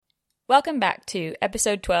Welcome back to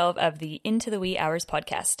episode 12 of the Into the Wee Hours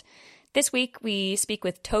podcast. This week, we speak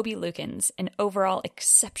with Toby Lukins, an overall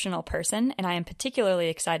exceptional person, and I am particularly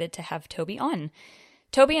excited to have Toby on.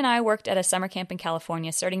 Toby and I worked at a summer camp in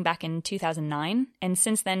California starting back in 2009, and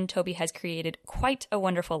since then, Toby has created quite a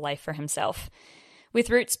wonderful life for himself. With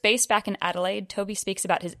roots based back in Adelaide, Toby speaks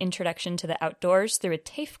about his introduction to the outdoors through a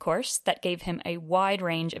TAFE course that gave him a wide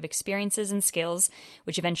range of experiences and skills,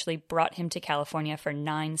 which eventually brought him to California for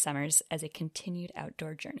 9 summers as a continued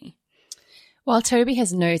outdoor journey. While Toby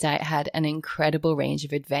has no doubt had an incredible range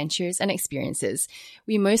of adventures and experiences,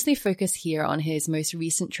 we mostly focus here on his most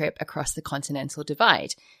recent trip across the Continental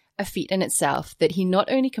Divide, a feat in itself that he not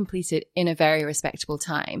only completed in a very respectable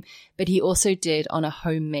time, but he also did on a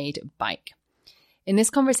homemade bike. In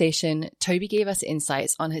this conversation, Toby gave us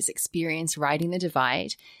insights on his experience riding the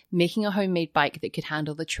Divide, making a homemade bike that could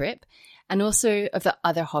handle the trip, and also of the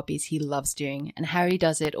other hobbies he loves doing and how he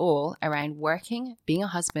does it all around working, being a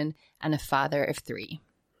husband, and a father of 3.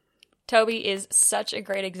 Toby is such a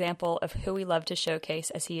great example of who we love to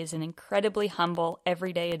showcase, as he is an incredibly humble,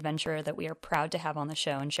 everyday adventurer that we are proud to have on the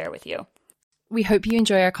show and share with you. We hope you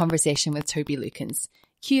enjoy our conversation with Toby Lukins.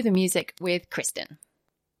 Cue the music with Kristen.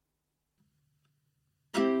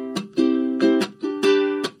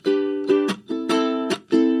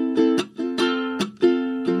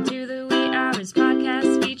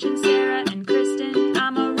 Podcast featuring Sarah and Kristen.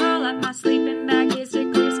 I'ma roll up my sleeping bag, here's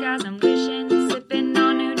to clear skies I'm wishing, sipping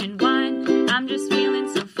on noon and wine. I'm just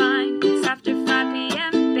feeling so fine. It's after 5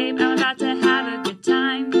 p.m., babe, I'm about to have a good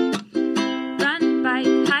time. Run, bike,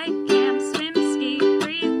 hike, camp, swim, ski,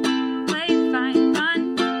 breathe, play, find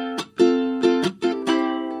fun.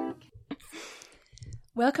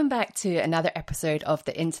 Welcome back to another episode of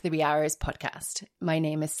the Into the Wee Hours podcast. My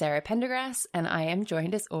name is Sarah Pendergrass, and I am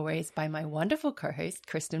joined as always by my wonderful co-host,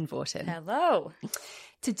 Kristen Vaughton. Hello.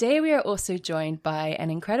 Today we are also joined by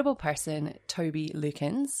an incredible person, Toby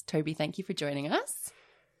Lukins. Toby, thank you for joining us.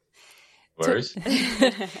 Worries.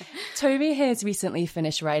 Toby has recently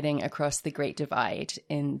finished riding across the Great Divide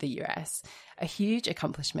in the US, a huge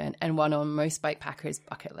accomplishment and one on most bikepackers'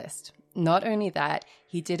 bucket list. Not only that,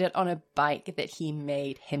 he did it on a bike that he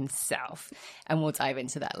made himself, and we'll dive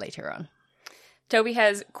into that later on. Toby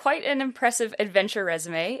has quite an impressive adventure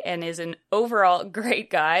resume and is an overall great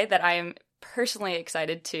guy that I am personally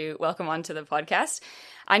excited to welcome onto the podcast.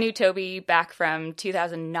 I knew Toby back from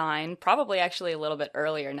 2009, probably actually a little bit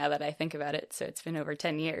earlier now that I think about it, so it's been over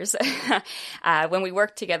 10 years, when we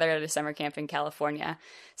worked together at a summer camp in California.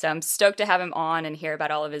 So I'm stoked to have him on and hear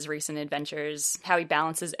about all of his recent adventures, how he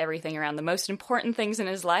balances everything around the most important things in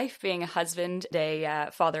his life, being a husband, a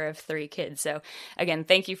father of 3 kids. So again,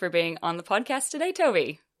 thank you for being on the podcast today,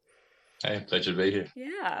 Toby. Hey, pleasure to be here.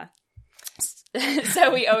 Yeah.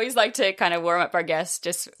 So we always like to kind of warm up our guests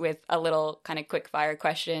just with a little kind of quick fire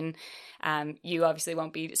question. You obviously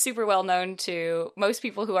won't be super well known to most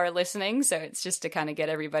people who are listening, so it's just to kind of get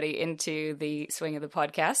everybody into the swing of the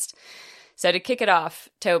podcast. So to kick it off,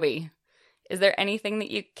 Toby, is there anything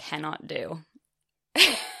that you cannot do?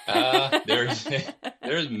 There's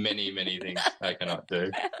many things I cannot do.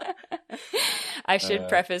 I should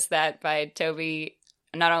preface that by Toby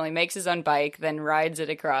not only makes his own bike, then rides it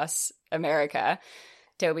across America.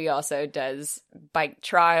 Toby also does bike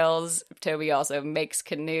trials. Toby also makes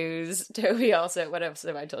canoes. Toby also, what else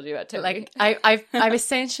have I told you about Toby? Like I've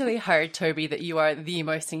essentially heard, Toby, that you are the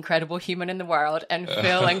most incredible human in the world, and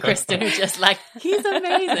Phil and Kristen are just like, he's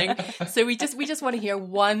amazing. So we just want to hear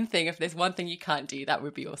one thing. If there's one thing you can't do, that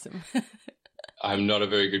would be awesome. I'm not a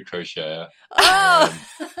very good crocheter. Oh!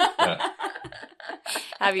 Yeah.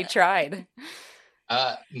 Have you tried?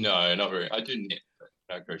 No, not very. I do knit, but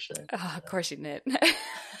no crochet. Oh, of course you knit.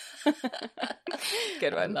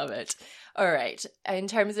 Good I one. love it. All right. In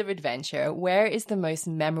terms of adventure, where is the most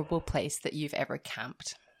memorable place that you've ever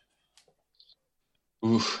camped?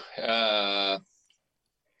 Oof. In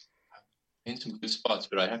some good spots,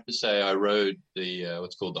 but I have to say I rode the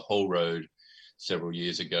what's called the Whole Road several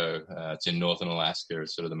years ago. It's in northern Alaska.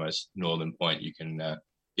 It's sort of the most northern point you can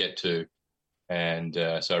get to. And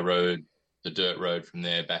so I rode the dirt road from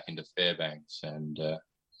there back into Fairbanks, and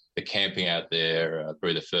the camping out there,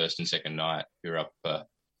 probably the first and second night, we were up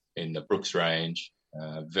in the Brooks Range,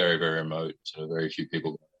 very, very remote, sort of very few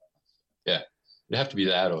people. Yeah, it'd have to be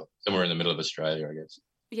that or somewhere in the middle of Australia, I guess.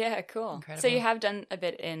 Yeah, cool. Incredible. So you have done a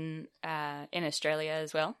bit in Australia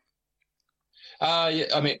as well? Yeah,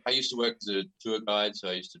 I mean, I used to work as a tour guide, so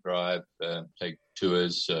I used to drive, take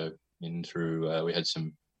tours in through, we had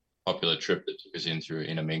some popular trip that took us in through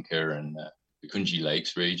Inaminka and the Coongee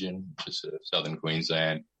Lakes region, which is southern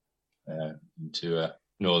Queensland, into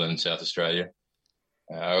northern South Australia.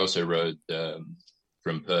 I also rode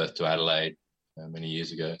from Perth to Adelaide many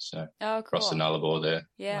years ago. So across the Nullarbor there.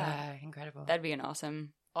 Yeah. Wow, incredible. That'd be an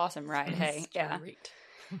awesome ride. Hey, yeah. Great.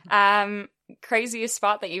 Craziest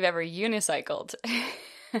spot that you've ever unicycled?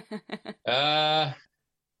 I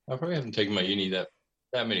probably haven't taken my uni that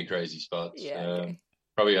many crazy spots. Yeah. Okay.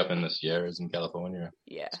 Probably up in the Sierras in California.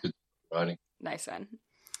 Yeah. It's good riding. Nice one.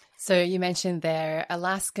 So you mentioned there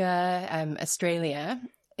Alaska, Australia.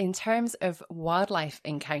 In terms of wildlife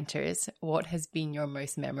encounters, what has been your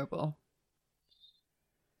most memorable?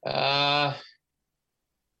 Had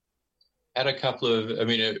a couple of, I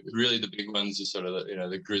mean, really the big ones are sort of,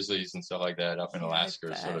 the grizzlies and stuff like that up in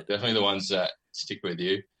Alaska are sort of definitely the ones that stick with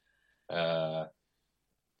you. I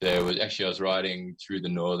was riding through the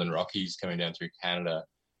Northern Rockies coming down through Canada,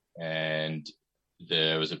 and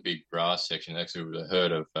there was a big grass section next to a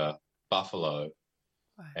herd of buffalo.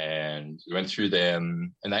 Wow. And we went through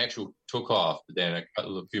them, and they actually took off, but then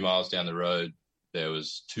a few miles down the road, there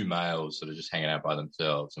was two males sort of just hanging out by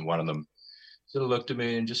themselves, and one of them sort of looked at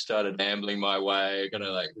me and just started ambling my way, kind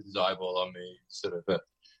of like with his eyeball on me, sort of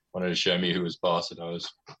wanted to show me who was boss, and I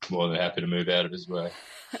was more than happy to move out of his way.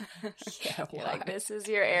 Yeah, you're like, this is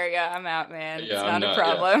your area. I'm out, man. Yeah, it's not a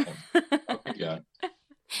problem. Yeah. I'll keep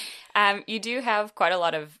going. You do have quite a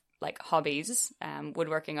lot of like hobbies.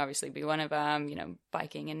 Woodworking obviously be one of them.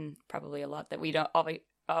 Biking, and probably a lot that we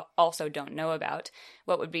also don't know about.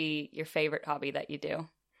 What would be your favorite hobby that you do?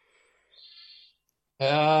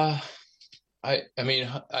 I mean,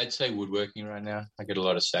 I'd say woodworking right now. I get a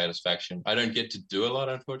lot of satisfaction. I don't get to do a lot,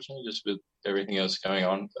 unfortunately, just with everything else going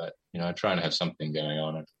on. But, I try and have something going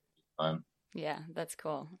on at the time. Yeah, that's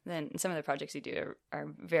cool. Then some of the projects you do are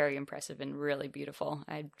very impressive and really beautiful.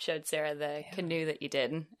 I showed Sarah the canoe that you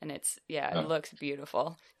did, and it looks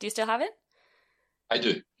beautiful. Do you still have it? I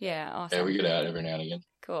do. Yeah, awesome. Yeah, we get out every now and again.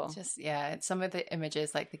 Cool. Some of the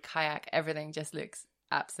images, like the kayak, everything just looks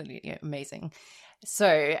absolutely amazing.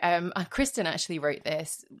 So Kristen actually wrote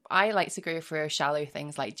this. I like to go for shallow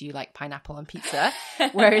things like, do you like pineapple on pizza?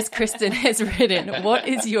 Whereas Kristen has written, what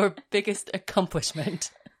is your biggest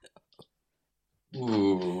accomplishment?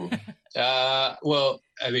 Ooh. Well,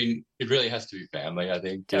 I mean, it really has to be family, I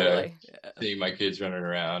think. Totally. Seeing my kids running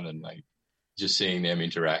around and just seeing them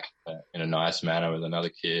interact in a nice manner with another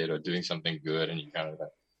kid or doing something good, and you kind of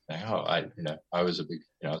I was a big,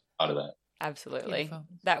 I was part of that. Absolutely. Beautiful.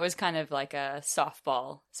 That was kind of like a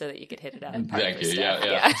softball so that you could hit it out. Thank you.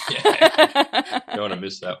 Yeah. Don't want to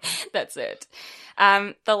miss that one. That's it.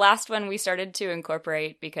 The last one we started to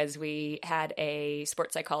incorporate because we had a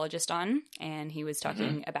sports psychologist on, and he was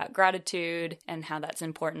talking about gratitude and how that's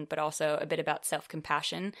important, but also a bit about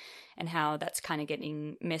self-compassion and how that's kind of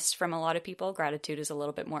getting missed from a lot of people. Gratitude is a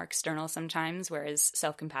little bit more external sometimes, whereas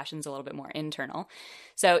self-compassion is a little bit more internal.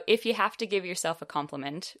 So if you have to give yourself a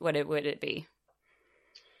compliment, what would it be?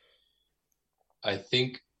 I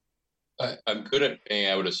think I'm good at being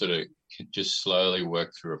able to sort of just slowly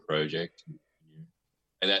work through a project.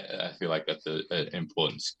 And that, I feel like that's an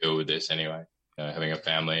important skill with this anyway, having a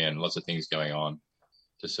family and lots of things going on,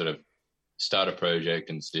 to sort of start a project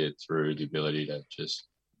and see it through, the ability to just...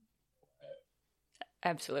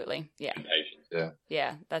 Absolutely. Yeah. Patience, yeah.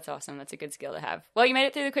 Yeah, that's awesome. That's a good skill to have. Well, you made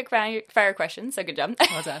it through the quick fire questions, so good job.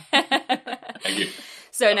 Well done. Thank you.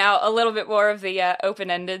 So now a little bit more of the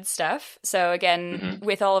open-ended stuff. So again,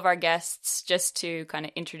 with all of our guests, just to kind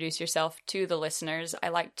of introduce yourself to the listeners, I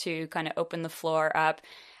like to kind of open the floor up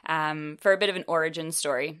for a bit of an origin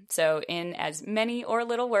story. So in as many or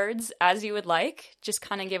little words as you would like, just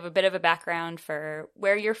kind of give a bit of a background for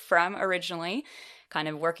where you're from originally, kind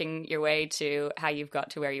of working your way to how you've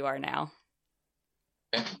got to where you are now.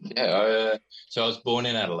 Yeah. So I was born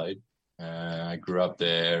in Adelaide. I grew up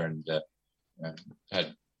there and had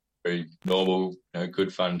a very normal,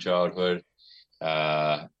 good, fun childhood.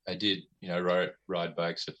 I did, ride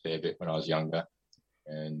bikes a fair bit when I was younger,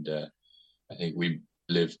 and I think we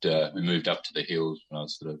moved up to the hills when I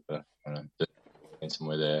was sort of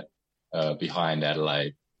somewhere there behind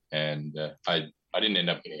Adelaide, and I didn't end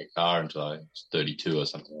up getting a car until I was 32 or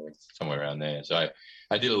something, somewhere around there. So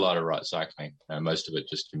I did a lot of cycling, most of it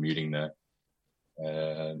just commuting there.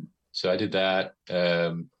 So I did that.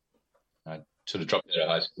 I sort of dropped out of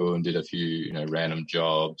high school and did a few, random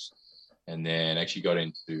jobs, and then actually got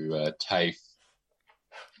into TAFE,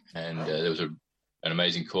 and there was an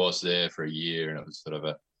amazing course there for a year, and it was sort of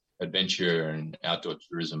a adventure and outdoor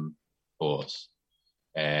tourism course,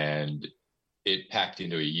 and it packed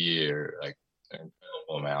into a year like an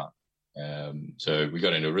incredible amount. So we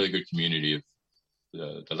got into a really good community of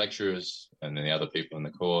the lecturers, and then the other people in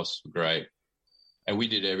the course were great, and we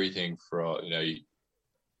did everything from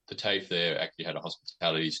the TAFE there actually had a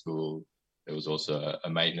hospitality school. There was also a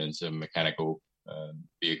maintenance and mechanical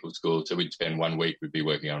vehicle school. So we'd spend 1 week, we'd be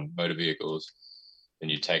working on motor vehicles. Then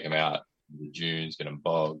you'd take them out in the dunes, get them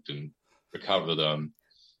bogged and recover them.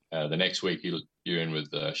 The next week you're in with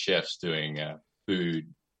chefs doing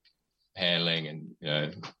food handling, and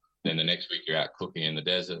then the next week you're out cooking in the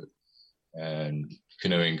desert and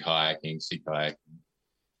canoeing, kayaking, sea kayaking.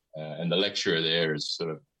 And the lecturer there is sort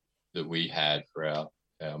of that we had for our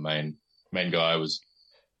main guy was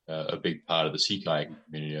a big part of the sea kayaking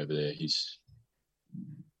community over there. He's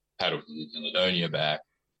paddled from Caledonia back.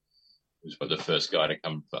 He was the first guy to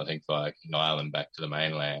come, I think, via King Island back to the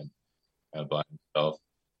mainland by himself.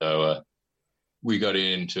 So we got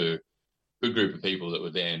into a good group of people that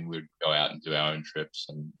would go out and do our own trips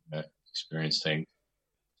and experience things.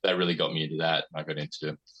 That really got me into that. I got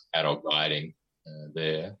into adult guiding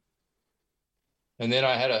there. And then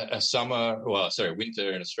I had a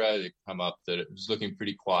winter in Australia come up that it was looking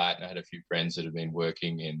pretty quiet. And I had a few friends that had been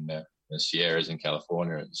working in the Sierras in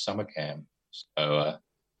California at the summer camp. So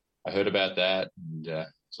I heard about that, and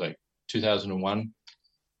it's like 2001.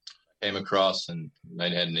 I came across, and they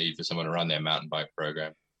had a need for someone to run their mountain bike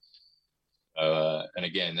program. And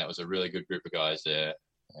again, that was a really good group of guys there.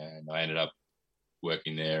 And I ended up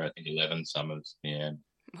working there, I think 11 summers in the end.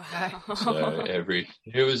 Wow. So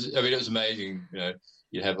it was amazing.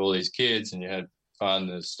 You have all these kids and you had fun.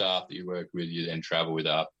 The staff that you work with, you then travel with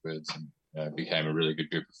afterwards, and it became a really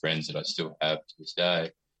good group of friends that I still have to this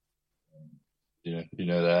day. You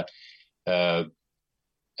know that.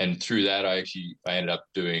 And through that, I ended up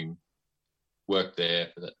doing work there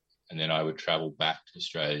for that, and then I would travel back to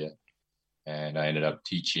Australia, and I ended up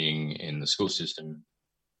teaching in the school system,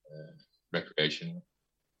 recreation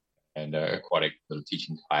and aquatic, sort of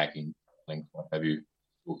teaching kayaking, what have you,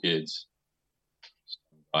 school kids,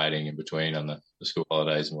 guiding in between on the school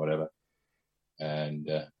holidays and whatever. And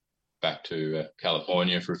back to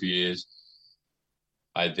California for a few years.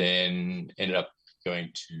 I then ended up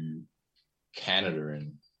going to Canada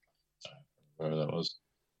in, whatever that was,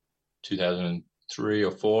 2003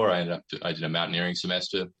 or 4. I did a mountaineering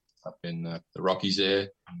semester up in the Rockies there.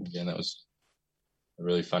 And again, that was a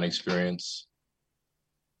really fun experience.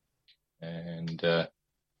 And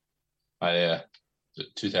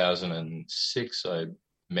 2006, I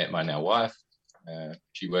met my now wife.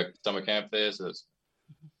 She worked at summer camp there, so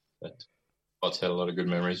that spot's had a lot of good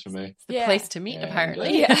memories for me. It's the place to meet,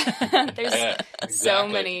 apparently. Yeah. There's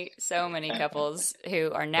exactly. so many couples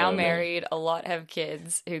who are now married. A lot have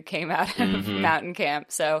kids who came out of mountain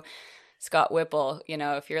camp. So Scott Whipple,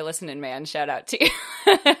 if you're listening, man, shout out to you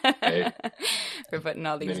for putting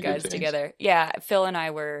all these guys together. Yeah, Phil and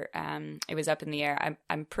I were, it was up in the air.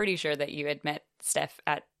 I'm pretty sure that you had met Steph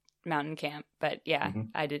at mountain camp, but yeah,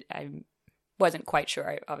 I wasn't quite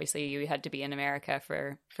sure. Obviously, you had to be in America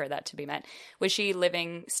for that to be met. Was she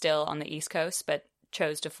living still on the East Coast, but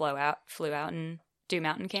chose to flew out and do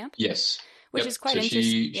mountain camp? Yes. Which is quite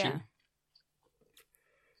interesting.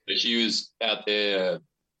 She was out there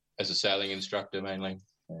as a sailing instructor mainly,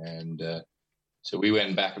 and so we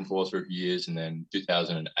went back and forth for a few years, and then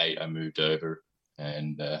 2008 I moved over,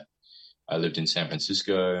 and I lived in San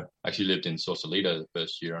Francisco. I actually lived in Sausalito the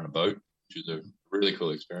first year on a boat, which was a really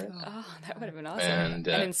cool experience. Oh, that would have been awesome. And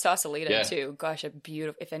in Sausalito too. Gosh, a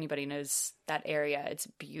beautiful, if anybody knows that area, it's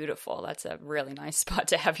beautiful. That's a really nice spot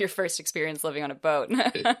to have your first experience living on a boat.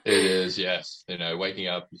 It is, yes. Waking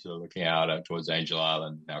up, you're sort of looking out towards Angel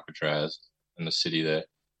Island, Alcatraz, and the city there.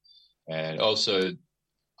 And also,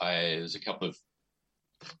 there's a couple of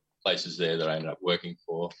places there that I ended up working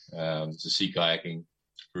for. There's a sea kayaking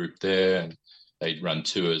group there, and they'd run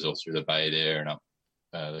tours all through the bay there and up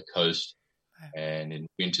the coast. And in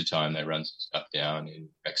wintertime, they run some stuff down in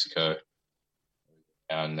Mexico,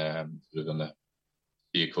 down sort of on the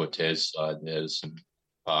Via Cortez side. There's some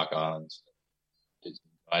Park Islands. Did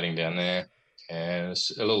some riding down there. And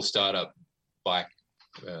it's a little startup bike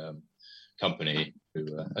company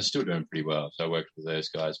who are still doing pretty well. So I worked with those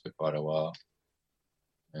guys for quite a while.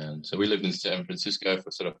 And so we lived in San Francisco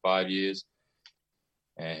for sort of 5 years.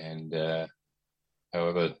 And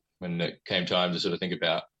however, when it came time to sort of think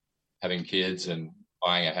about having kids and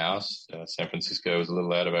buying a house, San Francisco was a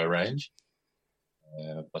little out of our range.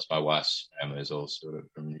 Plus my wife's family is all sort of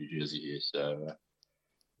from New Jersey here. So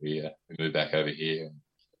we moved back over here and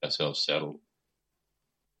got ourselves settled.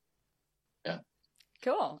 Yeah.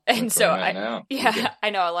 Cool. And so I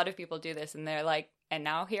know a lot of people do this and they're like, and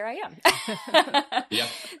now here I am. Yeah.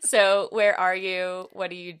 So where are you? What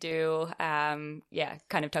do you do? Kind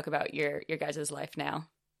of talk about your guys' life now.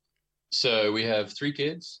 So we have 3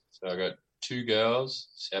 kids. So I got 2 girls,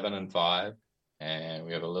 7 and 5, and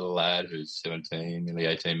we have a little lad who's 17, nearly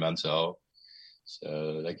 18 months old.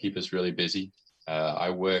 So they keep us really busy. I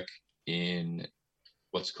work in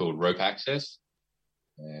what's called rope access.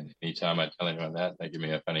 And anytime I tell anyone that, they give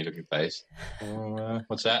me a funny looking face.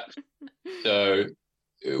 What's that? So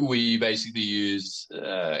we basically use,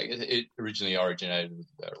 it originally originated with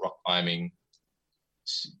rock climbing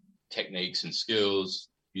techniques and skills,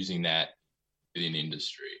 using that within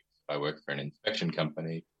industry. I work for an inspection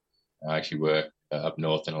company. I actually work up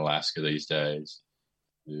north in Alaska these days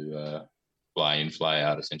to fly in, fly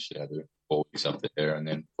out. Essentially, I do 4 weeks up there and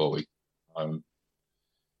then 4 weeks home.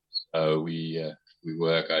 So we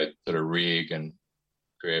work. I sort of rig and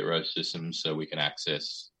create road systems so we can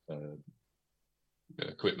access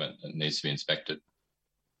equipment that needs to be inspected.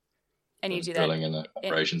 And you do that drilling and the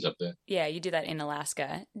operations up there. Yeah, you do that in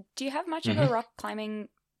Alaska. Do you have much of a rock climbing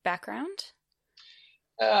background?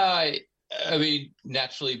 I mean,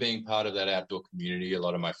 naturally being part of that outdoor community, a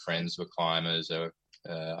lot of my friends were climbers.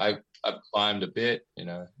 I've climbed a bit,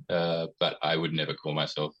 but I would never call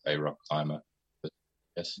myself a rock climber. But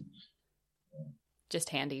yes. Just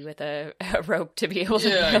handy with a rope to be able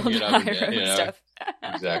to build high rope stuff.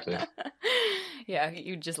 Exactly. Yeah,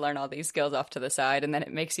 you just learn all these skills off to the side, and then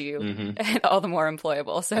it makes you all the more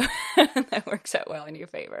employable. So that works out well in your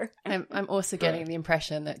favor. I'm also getting the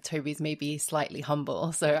impression that Toby's maybe slightly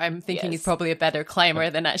humble. So I'm thinking he's probably a better climber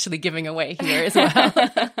than actually giving away here as well.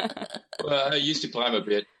 Well, I used to climb a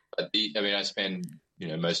bit, but I spend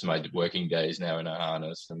most of my working days now in a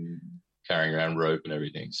harness and carrying around rope and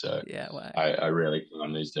everything. So wow. I rarely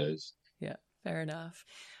climb these days. Yeah, fair enough.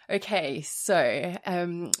 Okay, so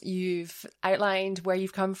you've outlined where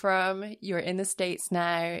you've come from. You're in the States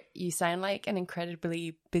now. You sound like an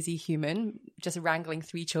incredibly busy human, just wrangling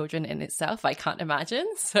 3 children in itself. I can't imagine.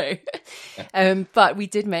 So, but we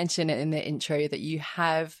did mention it in the intro that you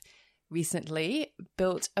have recently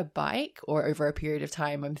built a bike, or over a period of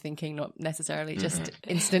time, I'm thinking, not necessarily just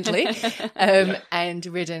instantly, and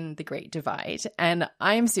ridden the Great Divide. And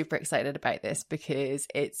I'm super excited about this because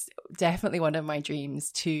it's definitely one of my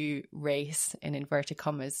dreams to race, in inverted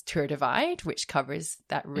commas, Tour Divide, which covers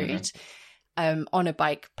that route. On a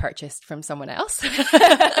bike purchased from someone else.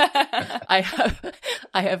 I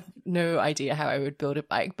have no idea how I would build a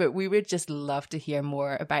bike, but we would just love to hear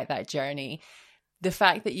more about that journey. The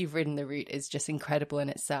fact that you've ridden the route is just incredible in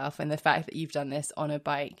itself. And the fact that you've done this on a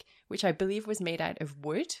bike, which I believe was made out of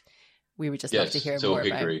wood, we would just love to hear more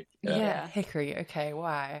hickory. about. Yeah, hickory. Okay,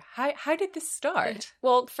 why? How did this start?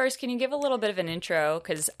 Well, first, can you give a little bit of an intro?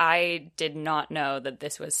 Because I did not know that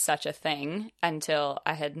this was such a thing until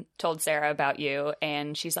I had told Sarah about you.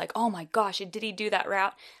 And she's like, oh my gosh, did he do that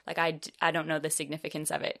route? Like, I don't know the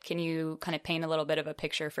significance of it. Can you kind of paint a little bit of a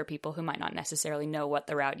picture for people who might not necessarily know what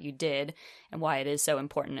the route you did and why it is so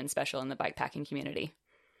important and special in the bikepacking community?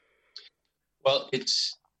 Well,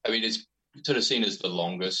 it's sort of seen as the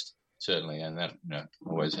longest, certainly, and that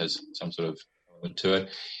always has some sort of element to it.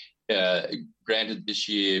 Granted, this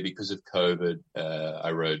year, because of COVID, I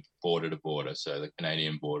rode border to border, so the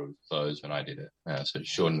Canadian border was closed when I did it, so it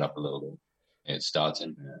shortened up a little bit. It starts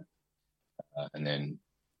in there, and then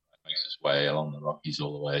it makes its way along the Rockies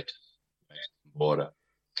all the way to the Mexican border.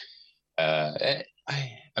 I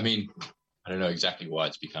don't know exactly why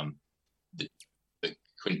it's become the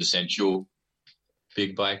quintessential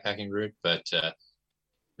big bikepacking route, but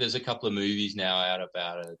there's a couple of movies now out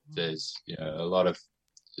about it. There's a lot of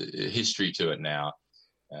history to it now.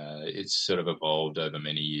 It's sort of evolved over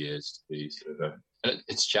many years to be sort of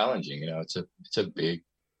it's challenging. It's a big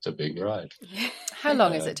ride. How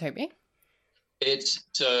long is it, Toby?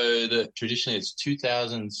 Traditionally it's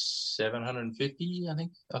 2,750, I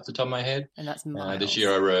think, off the top of my head. And that's miles. This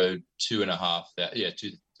year I rode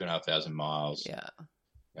 2,500 miles. Yeah.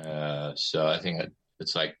 So I think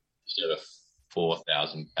it's like sort of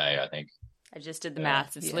 4,000 K, I think. I just did the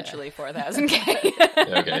math. It's literally 4,000 K.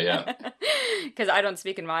 Okay, yeah. Because I don't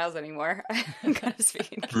speak in miles anymore. I'm kind of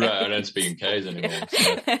speaking K. Right, I don't speak in Ks anymore.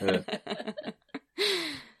 So,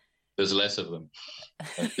 there's less of them.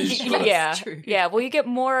 Yeah. Well, you get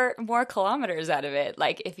more kilometers out of it.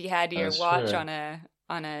 Like if you had your watch true. on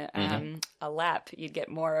a lap, you'd get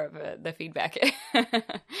more of the feedback.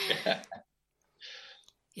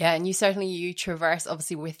 Yeah, and you traverse,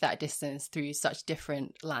 obviously, with that distance through such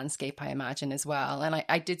different landscape, I imagine, as well. And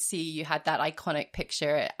I did see you had that iconic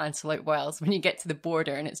picture at Antelope Wells when you get to the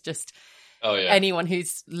border, and it's just, anyone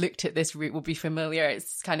who's looked at this route will be familiar.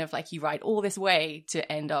 It's kind of like you ride all this way to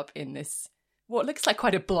end up in this, what looks like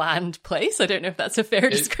quite a bland place. I don't know if that's a fair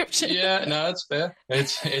description. Yeah, no, it's fair.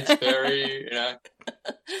 It's very,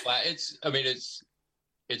 flat.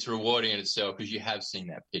 it's rewarding in itself because you have seen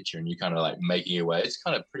that picture and you're kind of like making your way. It's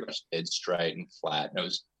kind of pretty much dead straight and flat. And it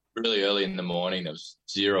was really early in the morning. There was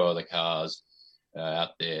 0 other cars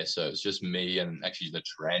out there. So it's just me and actually the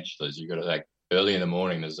tarantulas. You got to like early in the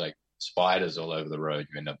morning, there's like spiders all over the road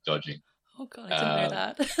you end up dodging. Oh God, I didn't know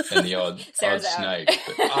that. And the odd snake.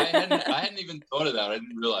 But I hadn't even thought of that. I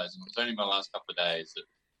didn't realize it was only my last couple of days that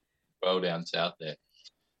well down south there.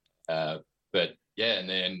 But yeah, and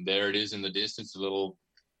then there it is in the distance, a little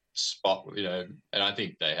spot, you know, and I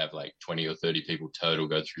think they have like 20 or 30 people total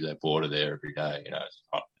go through that border there every day. You know,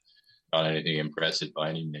 it's not anything impressive by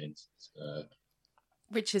any means.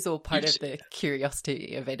 Which is all part of the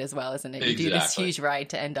curiosity of it as well, isn't it? You Exactly. do this huge ride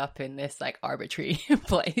to end up in this like arbitrary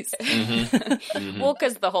place. Mm-hmm. Mm-hmm. Well,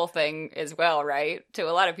 because the whole thing as well, right? To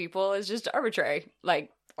a lot of people is just arbitrary.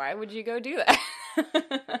 Like, why would you go do that?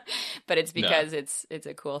 But it's because it's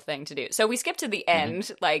a cool thing to do. So we skip to the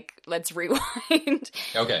end. Like, let's rewind.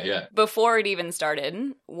 Okay, yeah. Before it even started,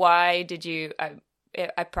 why did you?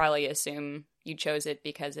 I probably assume you chose it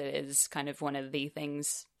because it is kind of one of the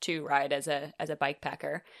things to ride as a bike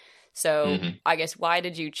packer. So I guess why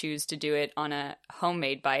did you choose to do it on a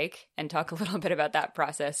homemade bike, and talk a little bit about that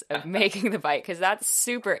process of making the bike? Because that's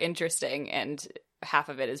super interesting, and half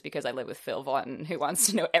of it is because I live with Phil Vaughn, who wants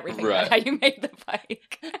to know everything about how you made the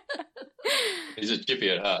bike. He's a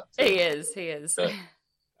chippy at heart. So. He is. So,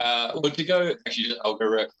 well, to go, actually, I'll go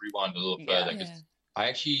rewind a little further. Because I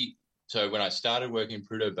actually, so when I started working in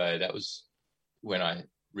Prudhoe Bay, that was when I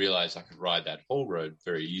realized I could ride that whole road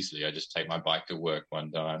very easily. I just take my bike to work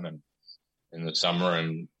one time and in the summer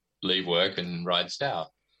and leave work and ride south.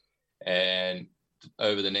 And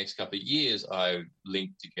over the next couple of years, I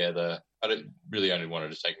linked together. I really only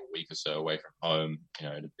wanted to take a week or so away from home, you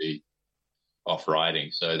know, to be off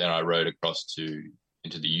riding. So then I rode across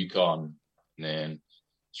into the Yukon, and then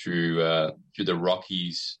through the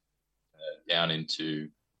Rockies down into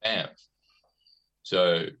Banff.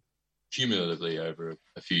 So cumulatively over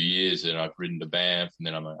a few years, and I've ridden to Banff, and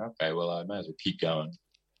then I'm like, okay, well, I may as well keep going.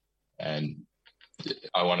 And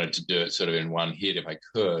I wanted to do it sort of in one hit if I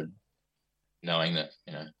could, knowing that,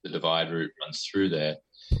 you know, the divide route runs through there.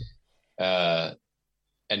 And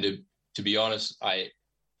to be honest, I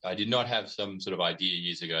did not have some sort of idea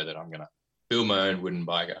years ago that I'm going to build my own wooden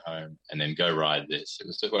bike at home and then go ride this. It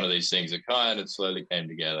was one of these things that kind of slowly came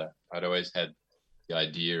together. I'd always had the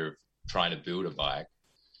idea of trying to build a bike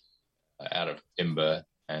out of timber,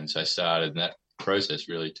 and so I started, and that process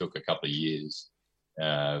really took a couple of years.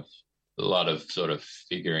 A lot of sort of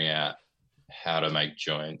figuring out how to make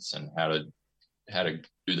joints and how to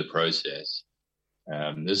do the process.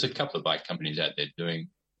 There's a couple of bike companies out there doing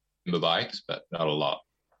timber bikes, but not a lot.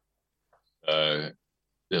 So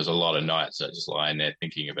there's a lot of nights I just lying there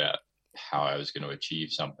thinking about how I was going to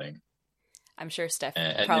achieve something. I'm sure Steph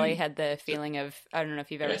probably had the feeling of, I don't know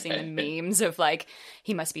if you've ever seen the memes of like,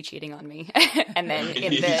 he must be cheating on me. And then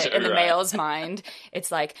in the male's mind,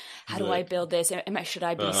 it's like, how do I build this? Should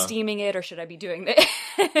I be steaming it, or should I be doing this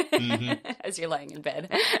as you're laying in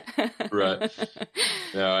bed? Right.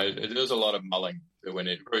 No, there was a lot of mulling that went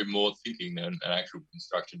in, probably more thinking than an actual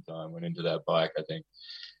construction time went into that bike, I think.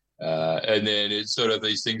 And then it's sort of,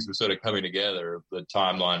 these things were sort of coming together, the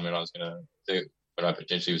timeline when I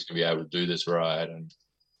potentially was going to be able to do this ride, and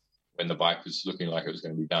when the bike was looking like it was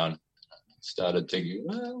going to be done, I started thinking,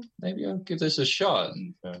 well, maybe I'll give this a shot.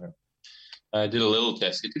 And I did a little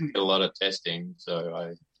test. It didn't get a lot of testing, so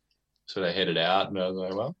I sort of headed out, and I was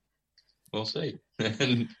like, well, we'll see.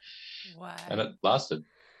 Wow. And it lasted.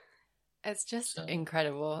 It's just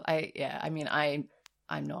incredible.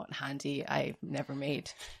 I'm not handy. I've never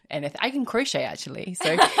made anything. I can crochet, actually.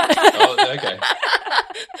 So. Oh, okay.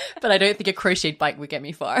 But I don't think a crocheted bike would get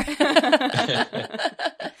me far.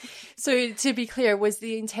 So to be clear, was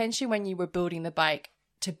the intention when you were building the bike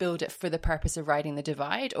to build it for the purpose of riding the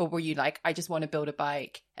divide? Or were you like, I just want to build a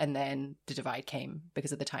bike, and then the divide came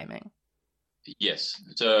because of the timing? Yes.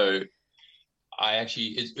 So I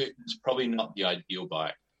actually, it's probably not the ideal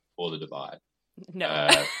bike for the divide. No.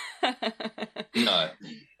 No.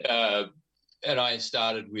 And I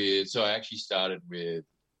started with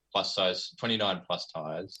plus size 29 plus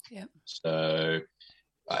tires. Yeah. So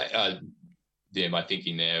my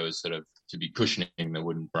thinking there was sort of to be cushioning the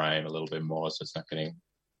wooden frame a little bit more, so it's not getting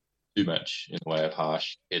too much in the way of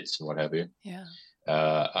harsh hits and what have you. Yeah.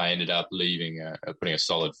 I ended up putting a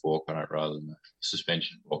solid fork on it rather than a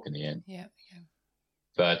suspension fork in the end. Yeah.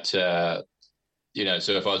 But so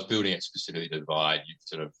if I was building it specifically to divide,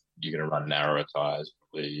 you're going to run narrower tires,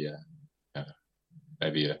 probably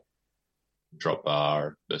maybe a drop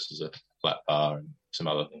bar versus a flat bar and some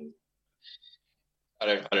other things. I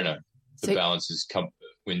don't know. The balance is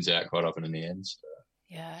wins out quite often in the end. So.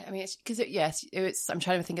 Yeah, I mean, it's because it's. I'm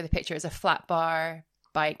trying to think of the picture. It's a flat bar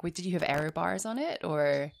bike. Did you have aero bars on it,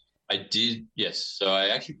 or? I did, yes. So I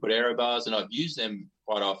actually put aero bars, and I've used them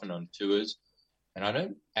quite often on tours. And I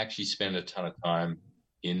don't actually spend a ton of time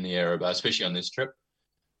in the aero bar, especially on this trip.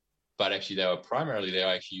 But actually, they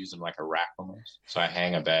actually use them like a rack almost. So I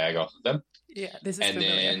hang a bag off of them. Yeah, this is and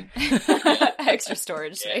familiar. Then Extra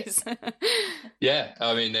storage space. Yeah,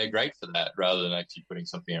 I mean, they're great for that rather than actually putting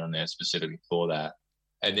something on there specifically for that.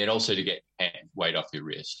 And then also to get weight off your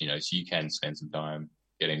wrist, so you can spend some time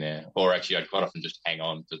getting there. Or actually, I'd quite often just hang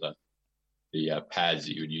on to the pads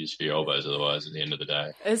that you would use for your elbows otherwise at the end of the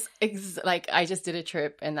day. It's like I just did a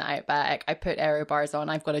trip in the Outback. I put aero bars on.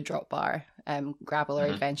 I've got a drop bar, gravel or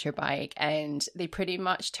adventure bike, and they pretty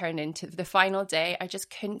much turned into the final day. I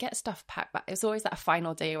just couldn't get stuff packed back. It's always that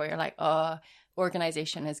final day where you're like, oh,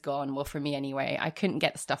 organization has gone. Well, for me anyway, I couldn't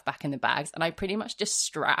get the stuff back in the bags, and I pretty much just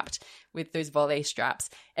strapped with those volley straps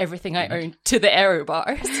everything I owned to the aero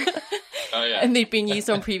bars. Oh, yeah. And they've been used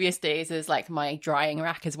on previous days as like my drying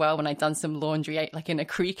rack as well when I'd done some laundry like in a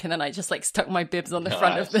creek, and then I just like stuck my bibs on the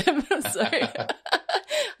front of them. So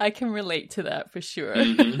I can relate to that for sure.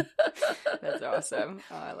 Mm-hmm. That's awesome.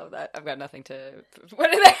 Oh, I love that. I've got nothing to...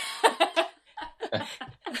 What are they?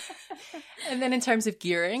 And then in terms of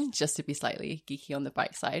gearing, just to be slightly geeky on the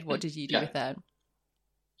bike side, what did you do with that?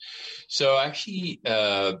 So I actually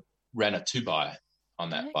ran a 2x on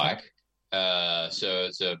that bike. So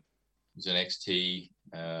it's an XT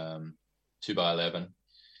 2x11,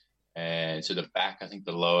 and so the back, I think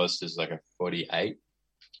the lowest is like a 48.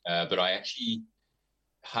 But I actually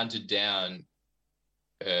hunted down.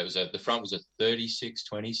 The front was a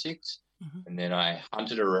 36-26, and then I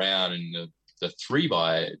hunted around, and the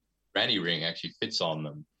 3x granny ring actually fits on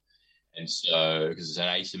them, and so because it's an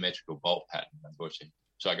asymmetrical bolt pattern, unfortunately,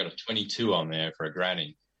 so I got a 22 on there for a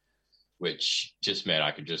granny, which just meant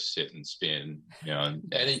I could just sit and spin,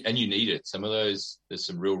 and you need it. Some of those, there's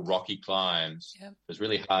some real rocky climbs. Yep. It's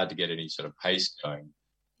really hard to get any sort of pace going.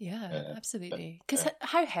 Yeah, absolutely. Because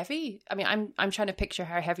how heavy? I mean, I'm trying to picture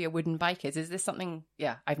how heavy a wooden bike is. Is this something?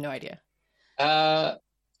 Yeah, I have no idea.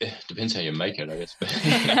 It depends how you make it, I guess.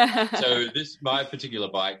 So my particular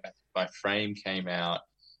bike, my frame came out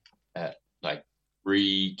at like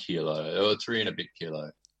 3 kilo or 3 and a bit kilo.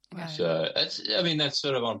 Wow. So that's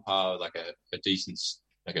sort of on par with like a decent,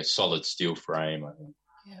 like a solid steel frame, I think.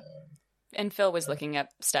 Yeah. And Phil was looking up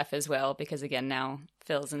stuff as well, because again, now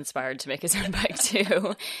Phil's inspired to make his own bike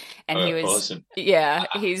too. And he was, awesome. Yeah,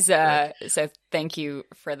 he's, so thank you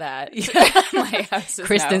for that. My house is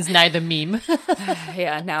Kristen's now the meme.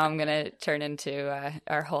 Yeah, now I'm going to turn into,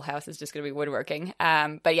 our whole house is just going to be woodworking.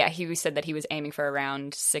 But yeah, he said that he was aiming for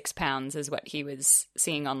around 6 pounds is what he was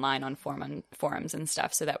seeing online on forums and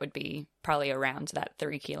stuff. So that would be probably around that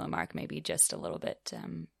 3 kilo mark, maybe just a little bit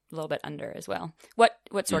under as well.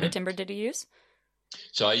 What sort of timber did you use?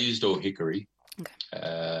 So I used all hickory. Okay.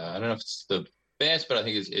 I don't know if it's the best, but I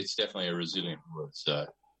think it's definitely a resilient wood. So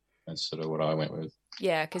that's sort of what I went with.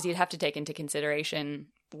 Yeah, because you'd have to take into consideration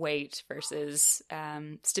weight versus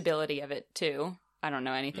stability of it too. I don't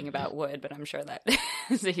know anything about wood, but I'm sure that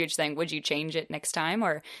is a huge thing. Would you change it next time,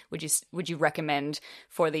 or would you recommend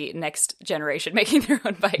for the next generation making their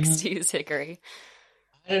own bikes to use hickory?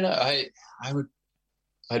 I don't know.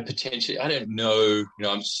 I'd potentially, I don't know,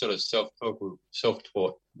 I'm sort of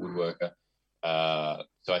self-taught woodworker.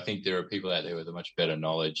 So I think there are people out there with a much better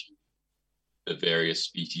knowledge of various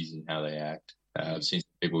species and how they act. I've seen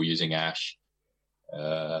people using ash.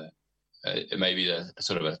 Maybe a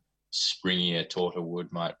sort of a springier, tauter wood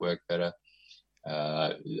might work better.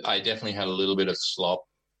 I definitely had a little bit of slop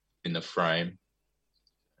in the frame.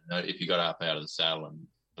 If you got up out of the saddle and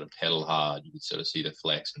sort of pedal hard, you could sort of see the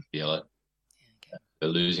flex and feel it. They're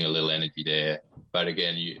losing a little energy there, but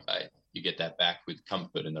again, you get that back with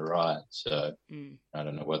comfort in the ride. So I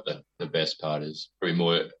don't know what the best part is. Probably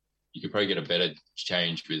more, you could probably get a better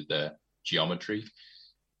change with the geometry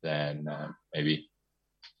than maybe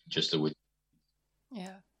just the wood.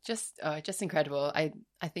 Yeah, just incredible. I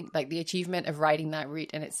think like the achievement of riding that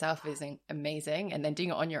route in itself is amazing, and then doing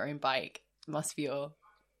it on your own bike must feel.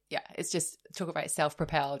 Yeah, it's just talk about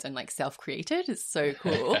self-propelled and like self-created. It's so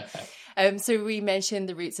cool. So we mentioned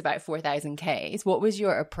the route's about 4,000 Ks. What was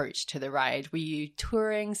your approach to the ride? Were you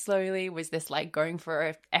touring slowly? Was this like going for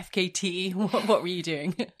a FKT? What were you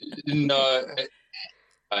doing? No,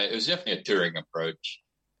 it was definitely a touring approach.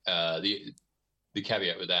 The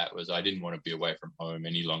caveat with that was I didn't want to be away from home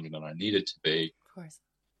any longer than I needed to be. Of course.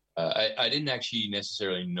 I didn't actually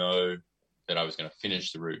necessarily know that I was going to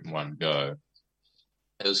finish the route in one go.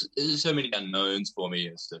 There's so many unknowns for me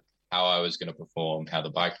as to how I was going to perform, how the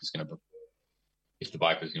bike was going to perform, if the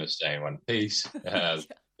bike was going to stay in one piece,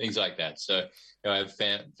 things like that. So I have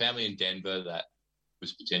family in Denver. That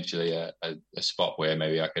was potentially a spot where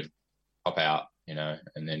maybe I could pop out, and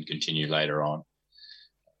then continue later on.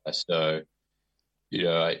 So,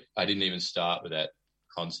 I didn't even start with that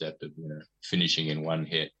concept of, finishing in one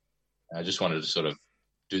hit. I just wanted to sort of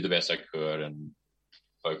do the best I could and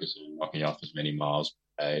focus on knocking off as many miles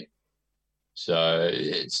per day. So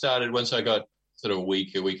it started once I got sort of a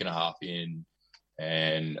week and a half in,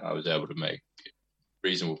 and I was able to make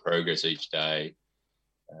reasonable progress each day.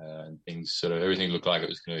 And everything looked like it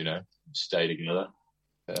was going to, stay together.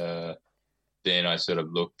 Then I sort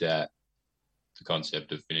of looked at the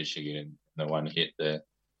concept of finishing it in the one hit there.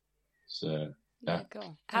 So, yeah.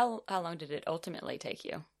 Cool. How long did it ultimately take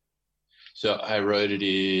you? So I rode it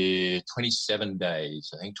in 27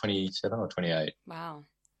 days, I think 27 or 28. Wow.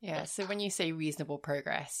 Yeah. So when you say reasonable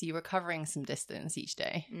progress, you were covering some distance each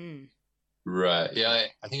day. Mm. Right. Yeah.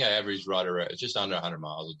 I think I averaged right around just under 100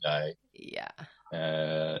 miles a day. Yeah.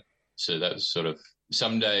 So that was sort of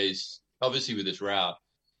some days, obviously with this route,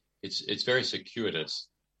 it's very circuitous.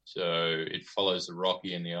 So it follows the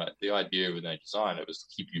rocky, and the idea when they designed it was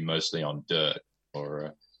to keep you mostly on dirt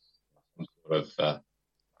or some sort of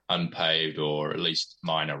unpaved or at least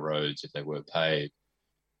minor roads if they were paved.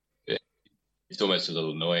 It's almost a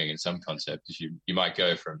little annoying in some concepts. You might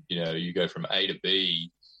go from, you go from A to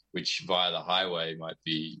B, which via the highway might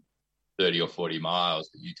be 30 or 40 miles,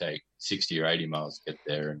 but you take 60 or 80 miles to get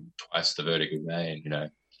there and twice the vertical gain,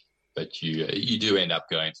 But you do end up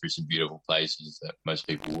going through some beautiful places that most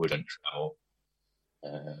people wouldn't travel.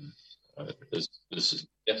 There's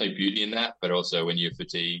definitely beauty in that, but also when you're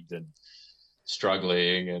fatigued and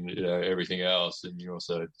struggling and everything else, and you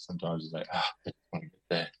also sometimes it's like, I just want to get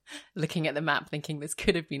there. Looking at the map, thinking this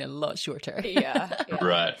could have been a lot shorter. Yeah.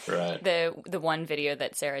 Right. The one video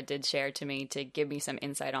that Sarah did share to me to give me some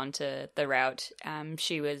insight onto the route,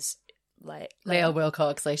 she was like Lael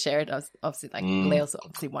Wilcox I shared. I was obviously Lael's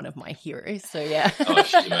obviously one of my heroes, so yeah. Oh,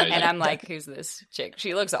 she's amazing. And I'm like, who's this chick?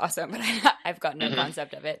 She looks awesome, but I've got no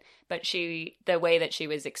concept of it. But the way that she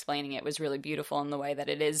was explaining it was really beautiful, in the way that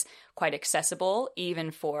it is quite accessible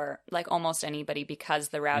even for like almost anybody, because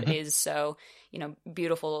the route is so,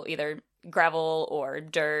 beautiful, either gravel or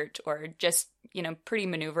dirt or just, pretty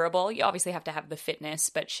maneuverable. You obviously have to have the fitness,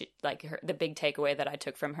 but the big takeaway that I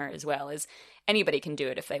took from her as well is anybody can do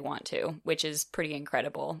it if they want to, which is pretty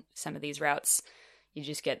incredible. Some of these routes, you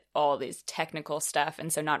just get all these technical stuff.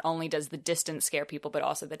 And so not only does the distance scare people, but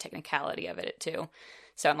also the technicality of it too.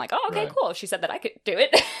 So I'm like, oh, okay, right. Cool. She said that I could do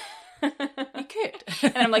it. You could.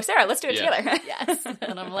 And I'm like, Sarah, let's do it together. Yes.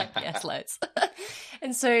 And I'm like, yes, let's.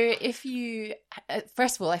 And so if you,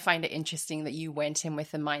 first of all, I find it interesting that you went in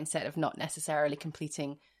with the mindset of not necessarily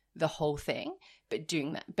completing the whole thing, but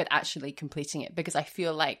doing that, but actually completing it, because I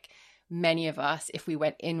feel like many of us, if we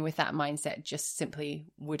went in with that mindset, just simply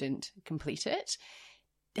wouldn't complete it.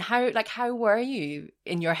 How were you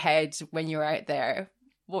in your head when you were out there?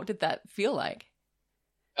 What did that feel like?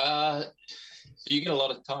 So you get a lot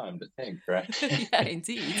of time to think, right? Yeah,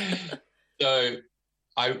 indeed. So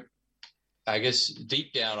I guess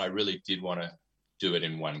deep down, I really did want to do it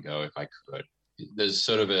in one go if I could. There's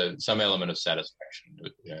sort of some element of satisfaction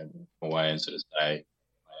to away and sort of say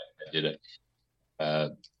I did it.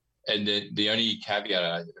 And the only caveat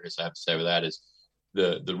I guess I have to say with that is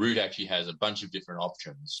the route actually has a bunch of different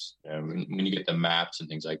options. When you get the maps and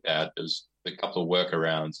things like that, there's a couple of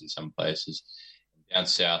workarounds in some places. Down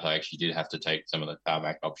south, I actually did have to take some of the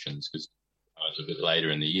tarmac options because I was a bit later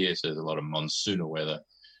in the year, so there's a lot of monsoonal weather.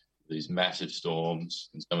 These massive storms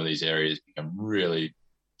in some of these areas become really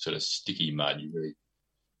sort of sticky mud. You really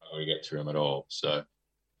can't get through them at all. So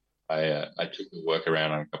I took the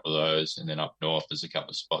workaround on a couple of those, and then up north there's a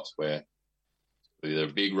couple of spots where either a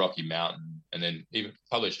big rocky mountain, and then even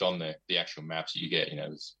published on the actual maps that you get, you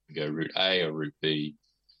go route A or route B.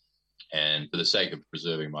 And for the sake of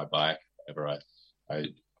preserving my bike, whenever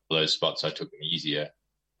those spots, I took an easier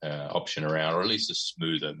option around, or at least a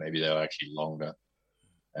smoother. Maybe they were actually longer.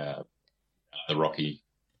 The rocky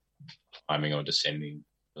climbing or descending.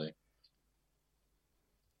 Really.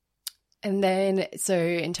 And then, so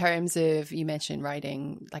in terms of, you mentioned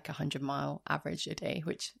riding like 100-mile average a day,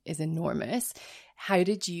 which is enormous. How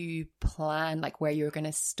did you plan, like where you were going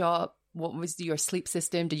to stop? What was your sleep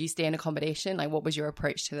system? Did you stay in accommodation? Like, what was your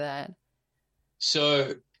approach to that?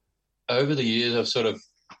 So over the years, I've sort of,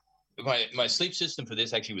 my sleep system for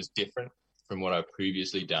this actually was different from what I've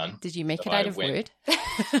previously done. Did you make it out of wood?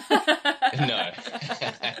 No.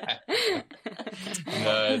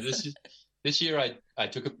 No, this year I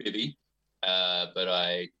took a bivvy, but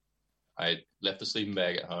I I left the sleeping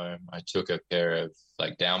bag at home. I took a pair of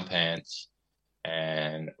like down pants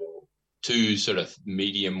and 2 sort of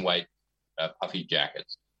medium weight puffy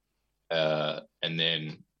jackets, and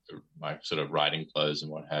then my sort of riding clothes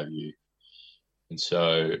and what have you. And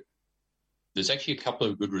so there's actually a couple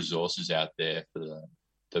of good resources out there for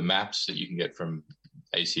the maps that you can get from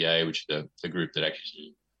ACA, which is the group that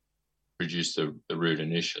actually produced the route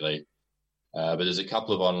initially. But there's a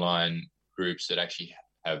couple of online groups that actually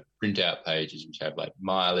have printout pages which have like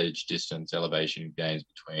mileage, distance, elevation gains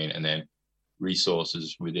between, and then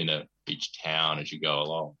resources within each town as you go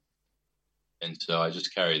along. And so I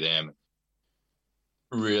just carry them.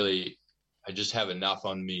 Really, I just have enough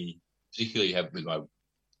on me, particularly with my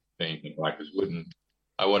being the bike was wooden.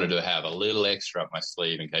 I wanted to have a little extra up my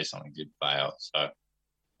sleeve in case something did fail. So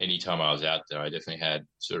anytime I was out there, I definitely had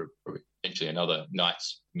sort of potentially another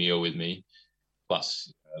night's meal with me,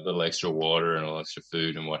 plus a little extra water and a little extra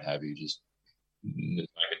food and what have you, just make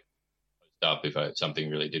it up if something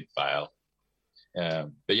really did fail.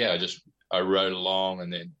 But yeah, I rode along,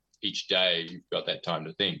 and then each day you've got that time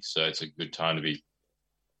to think. So it's a good time to be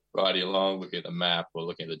riding along, looking at the map or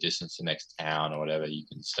looking at the distance to the next town or whatever. You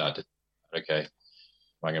can start to, okay, am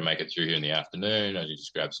I going to make it through here in the afternoon? I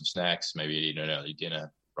just grab some snacks, maybe eat an early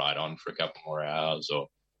dinner, ride on for a couple more hours. Or,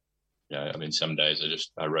 I mean, some days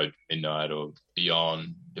I rode midnight or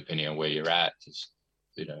beyond, depending on where you're at, just,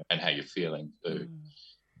 and how you're feeling too.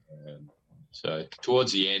 So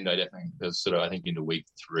towards the end, I think into week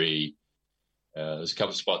 3, there's a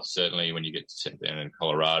couple of spots, certainly when you get to down in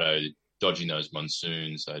Colorado, dodging those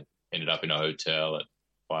monsoons. I ended up in a hotel at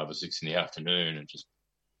 5 or 6 in the afternoon and just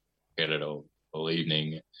get it all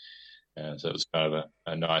evening. So it was kind of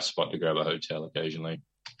a nice spot to grab a hotel occasionally.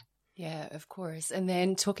 Yeah, of course. And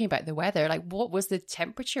then talking about the weather, like what was the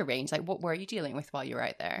temperature range? Like what were you dealing with while you were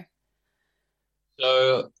out there?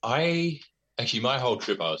 So my whole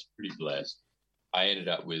trip, I was pretty blessed. I ended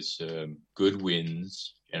up with some good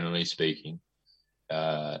winds, generally speaking,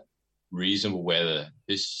 reasonable weather.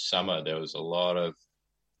 This summer, there was a lot of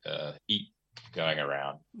heat going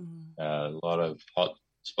around, a lot of hot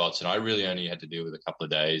spots, and I really only had to deal with a couple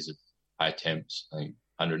of days of high temps. I think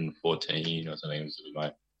 114 or something was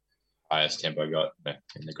my highest temp I got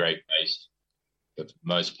in the Great Basin. But for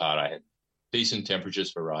the most part, I had decent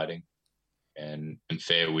temperatures for riding and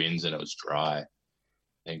fair winds, and it was dry.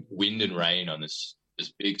 I think wind and rain on this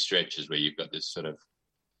big stretches where you've got this sort of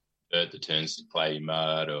dirt that turns to clay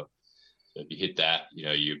mud, or so if you hit that,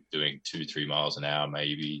 you're doing 2-3 miles an hour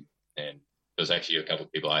maybe. And there's actually a couple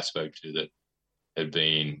of people I spoke to that had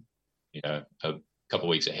been, a couple of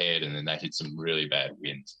weeks ahead, and then they hit some really bad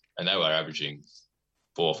winds, and they were averaging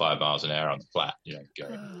 4 or 5 miles an hour on the flat,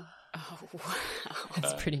 going. Oh, wow.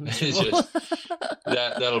 That's pretty miserable.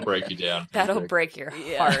 That'll break you down. That'll break your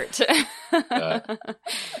heart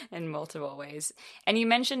in multiple ways. And you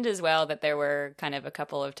mentioned as well that there were kind of a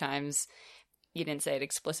couple of times, you didn't say it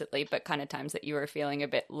explicitly, but kind of times that you were feeling a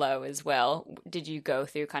bit low as well. Did you go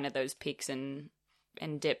through kind of those peaks and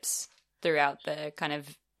dips throughout the kind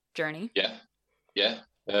of journey? Yeah,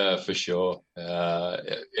 for sure.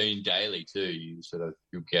 Daily too,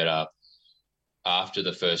 you'll get up. After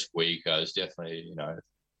the first week, I was definitely,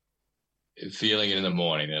 feeling it in the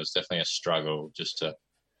morning. It was definitely a struggle just to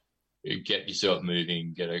get yourself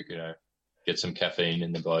moving, get some caffeine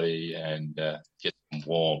in the body, and get some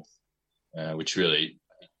warmth, which really,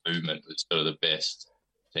 I think movement was sort of the best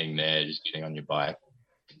thing there, just getting on your bike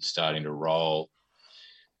and starting to roll.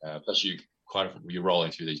 Plus, you're rolling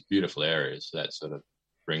through these beautiful areas, so that sort of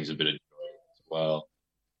brings a bit of joy as well.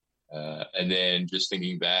 And then just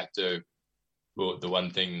thinking back to, well, the one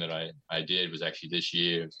thing that I did was actually this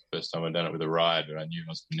year, it was the first time I'd done it with a ride, but I knew I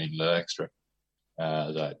was going to need a little extra.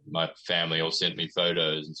 My family all sent me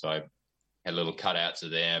photos, and so I had little cutouts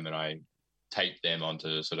of them, and I taped them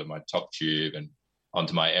onto sort of my top tube and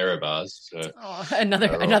onto my aero bars. So,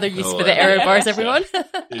 another use for the aero bars, everyone.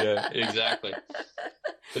 Yeah, exactly.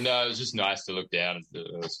 But no, it was just nice to look down and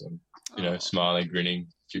there was some, smiling, grinning,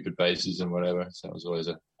 stupid faces and whatever. So it was always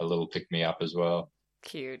a little pick me up as well.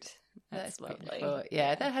 Cute. That's lovely. Beautiful.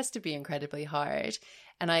 Yeah, that has to be incredibly hard.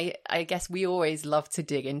 And I guess we always love to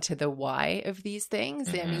dig into the why of these things.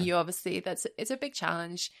 Mm-hmm. I mean, you obviously, it's a big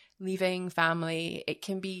challenge, leaving family. It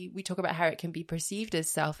can be, we talk about how it can be perceived as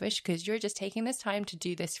selfish because you're just taking this time to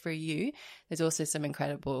do this for you. There's also some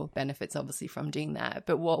incredible benefits, obviously, from doing that.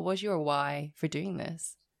 But what was your why for doing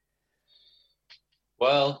this?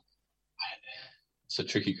 Well, it's a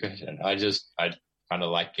tricky question. I kind of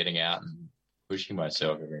like getting out and pushing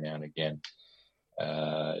myself every now and again.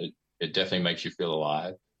 It definitely makes you feel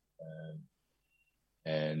alive.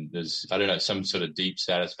 And there's, I don't know, some sort of deep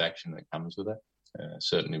satisfaction that comes with it.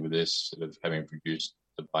 Certainly with this, sort of having produced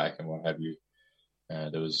the bike and what have you,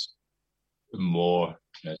 there was more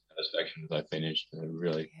satisfaction as I finished.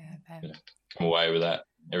 Really come away with that.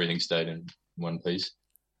 Everything stayed in one piece.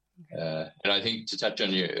 And I think to touch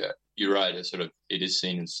on you're right. It is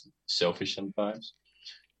seen as selfish sometimes,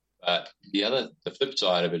 but the flip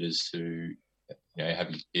side of it is to have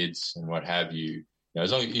your kids and what have you.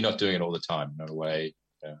 As long as you're not doing it all the time, not away.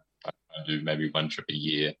 I do maybe one trip a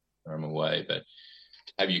year where I'm away, but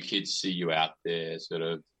to have your kids see you out there, sort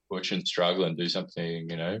of push and struggle and do something,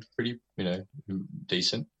 pretty,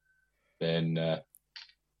 decent, then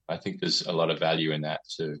I think there's a lot of value in that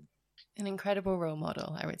too. An incredible role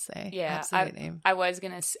model, I would say. Yeah, absolutely.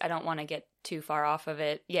 I don't want to get too far off of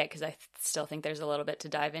it yet because I still think there's a little bit to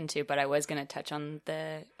dive into, but I was going to touch on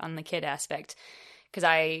the kid aspect because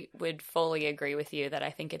I would fully agree with you that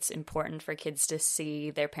I think it's important for kids to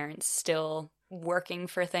see their parents still working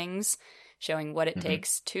for things, showing what it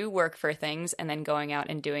takes to work for things, and then going out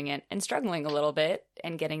and doing it and struggling a little bit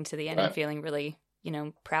and getting to the end and feeling really,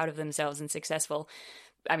 proud of themselves and successful.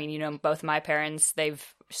 I mean, both my parents, they've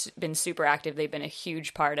been super active. They've been a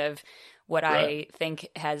huge part of what I think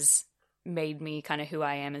has made me kind of who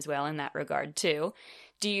I am as well in that regard too.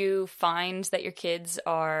 Do you find that your kids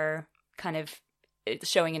are kind of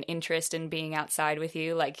showing an interest in being outside with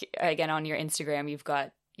you? Like, again, on your Instagram, you've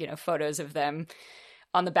got, photos of them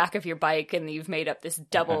on the back of your bike and you've made up this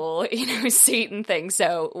double, seat and thing.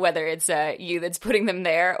 So whether it's you that's putting them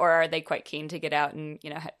there, or are they quite keen to get out and,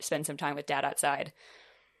 spend some time with dad outside?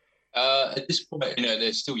 At this point,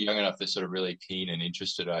 they're still young enough. They're sort of really keen and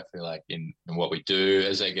interested, I feel like, in what we do.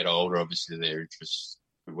 As they get older, obviously their interests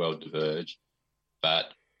could well diverge. But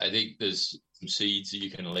I think there's some seeds that you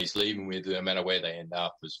can at least leave them with, no matter where they end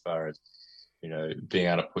up, as far as, being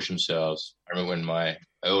able to push themselves. I remember when my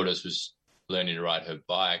eldest was learning to ride her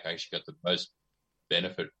bike, I actually got the most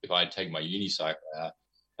benefit if I'd taken my unicycle out,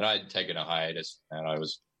 and I'd taken a hiatus, and I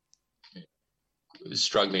was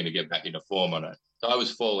struggling to get back into form on it. So I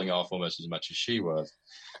was falling off almost as much as she was.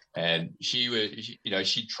 And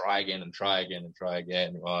she'd try again and try again and try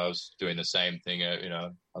again while I was doing the same thing,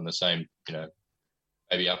 on the same,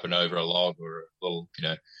 maybe up and over a log or a little,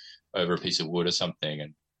 over a piece of wood or something.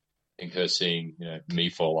 And I think her seeing, me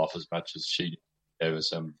fall off as much as she gave her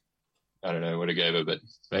some, I don't know what it gave her, but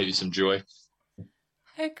maybe some joy.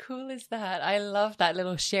 How cool is that? I love that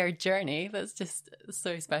little shared journey. That's just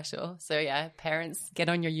so special. So yeah, parents, get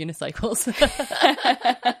on your unicycles.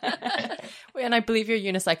 And I believe your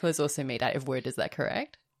unicycle is also made out of wood. Is that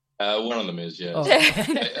correct? One of them is, yeah. Oh.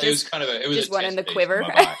 It was kind of it was just a one in the quiver.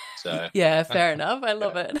 Bike, so. Yeah, fair enough. I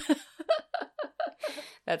love it.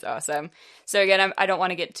 That's awesome. So again, I don't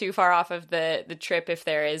want to get too far off of the trip if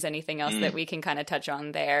there is anything else that we can kind of touch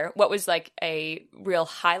on there. What was like a real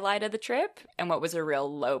highlight of the trip and what was a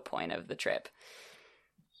real low point of the trip?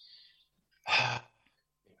 I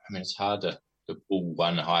mean, it's hard to pull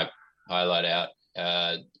one highlight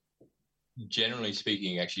out. Generally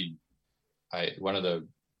speaking, actually, one of the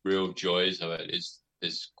real joys of it is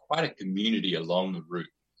there's quite a community along the route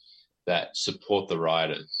that support the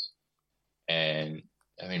riders. And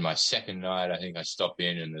I mean, my second night, I think I stopped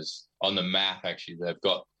in and there's on the map, actually, they've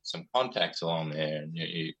got some contacts along there. And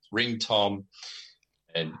you ring Tom,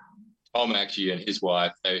 and Tom actually and his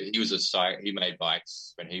wife, he made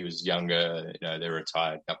bikes when he was younger. They're a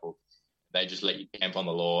retired couple. They just let you camp on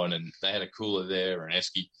the lawn, and they had a cooler there, an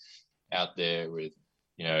esky out there with,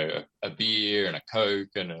 a beer and a Coke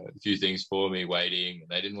and a few things for me waiting. And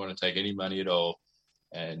they didn't want to take any money at all.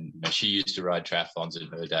 And she used to ride triathlons in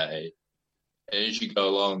her day. And as you go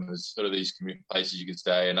along, there's sort of these places you can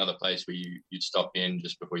stay. Another place where you'd stop in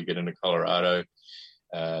just before you get into Colorado.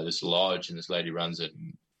 This lodge, and this lady runs it,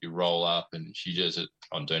 and you roll up, and she does it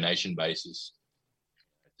on donation basis.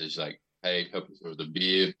 There's like, hey, help us with the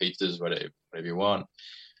beer, pizzas, whatever you want.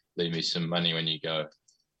 Leave me some money when you go.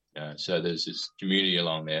 So there's this community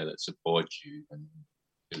along there that supports you and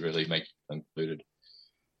it really makes you included.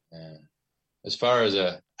 As far as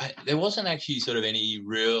there wasn't actually sort of any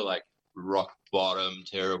real like rock bottom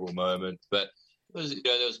terrible moment, but it was,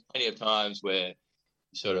 there was plenty of times where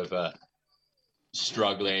sort of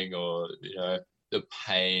struggling or the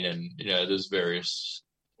pain, and there's various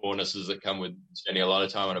illnesses that come with spending a lot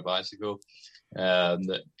of time on a bicycle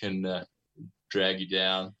that can drag you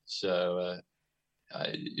down. So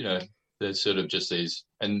there's sort of just these,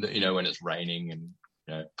 and when it's raining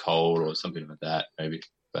and cold or something like that maybe,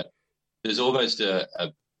 but there's almost a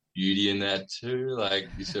beauty in that too. Like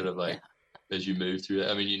you sort of like as you move through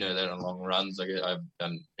that. I mean, that on long runs, like I haven't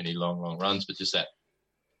done any long runs, but just that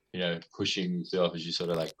pushing yourself as you sort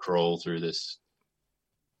of like crawl through this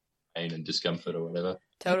pain and discomfort or whatever.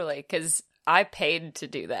 Totally, because I paid to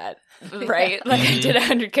do that, right? Like I did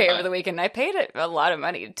 100K over the weekend. I paid a lot of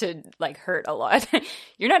money to like hurt a lot.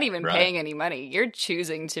 You're not even paying any money. You're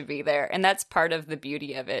choosing to be there. And that's part of the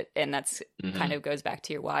beauty of it. And that's kind of goes back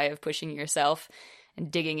to your why of pushing yourself and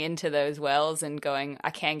digging into those wells and going, I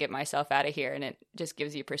can get myself out of here. And it just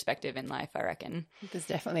gives you perspective in life, I reckon. There's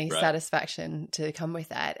definitely satisfaction to come with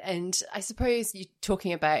that. And I suppose you're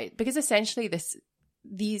talking about, because essentially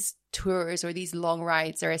these tours or these long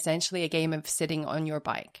rides are essentially a game of sitting on your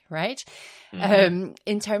bike, right?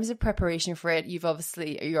 In terms of preparation for it, you're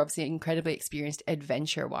obviously incredibly experienced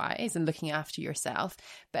adventure wise and looking after yourself,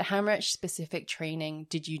 but how much specific training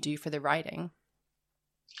did you do for the riding?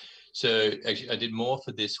 So actually I did more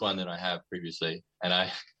for this one than I have previously, and I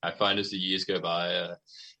find as the years go by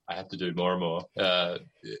I have to do more and more.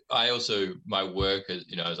 I also, my work,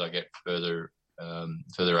 as I get further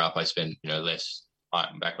up, I spend less.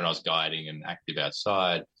 Back when I was guiding and active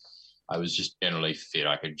outside, I was just generally fit.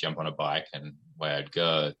 I could jump on a bike and away I'd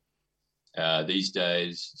go. These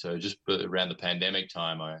days, so just around the pandemic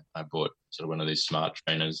time, I bought sort of one of these smart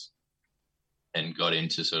trainers and got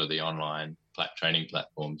into sort of the online training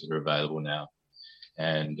platforms that are available now.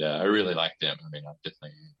 And I really like them. I mean, I've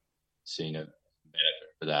definitely seen a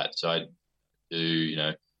benefit for that. So I do,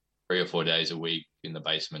 3 or 4 days a week in the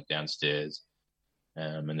basement downstairs.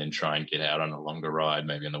 And then try and get out on a longer ride,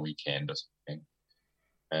 maybe on the weekend or something.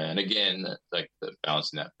 And again, like the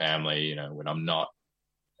balancing that family, when I'm not,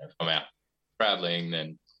 if I'm out traveling,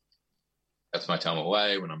 then that's my time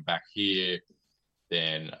away. When I'm back here,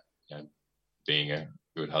 then being a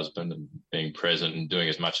good husband and being present and doing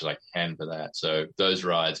as much as I can for that. So those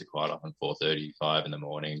rides are quite often 4:30, 5 in the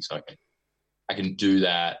morning. So I can do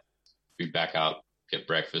that, be back up, get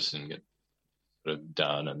breakfast and get sort of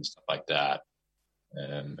done and stuff like that.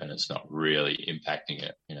 And it's not really impacting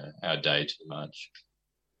it, our day too much.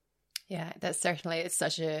 Yeah, that's certainly, it's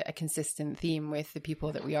such a consistent theme with the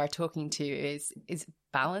people that we are talking to is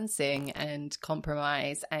balancing and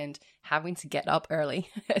compromise and having to get up early,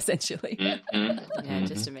 essentially.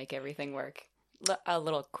 Just to make everything work. A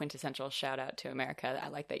little quintessential shout out to America. I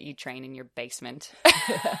like that you train in your basement.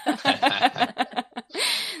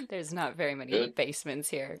 There's not very many basements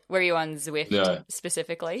here. Were you on Zwift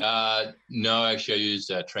specifically? No, actually I use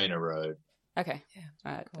Trainer Road. Okay.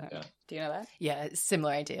 Yeah. Cool. Do you know that? Yeah,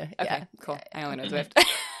 similar idea. Okay, yeah. Cool. I only know Zwift.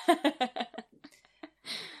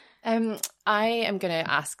 I am going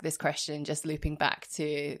to ask this question, just looping back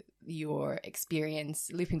to your experience,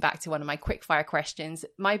 looping back to one of my quick fire questions.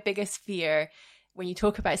 My biggest fear when you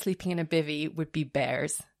talk about sleeping in a bivvy would be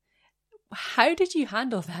bears. How did you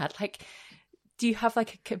handle that? Like, do you have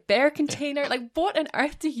like a bear container? Like, what on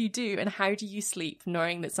earth do you do, and how do you sleep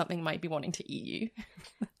knowing that something might be wanting to eat you?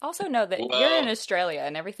 Also know that you're in Australia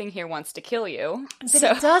and everything here wants to kill you. But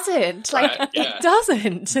it doesn't. It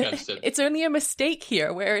doesn't. It's only a mistake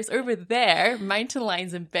here, whereas over there, mountain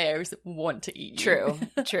lions and bears want to eat you.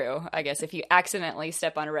 True. I guess if you accidentally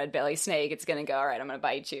step on a red belly snake, it's going to go, all right, I'm going to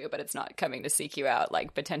bite you, but it's not coming to seek you out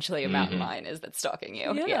like potentially a mountain lion is that's stalking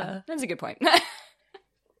you. Yeah, that's a good point.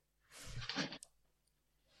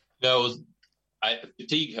 No,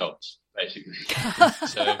 fatigue helps, basically.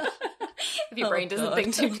 So if your brain doesn't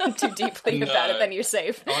think too deeply about it, then you're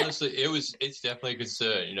safe. Honestly, it's definitely a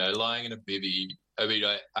concern. Lying in a bivvy. I mean,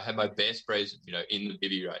 I had my best brace, in the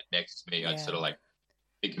bivvy right next to me. I'd sort of like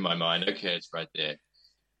think in my mind, okay, it's right there.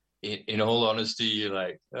 In all honesty, you're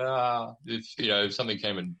like, if something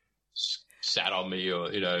came and sat on me,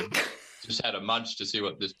 or just had a munch to see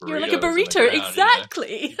what this burrito. You're like a burrito,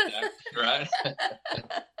 exactly. Right.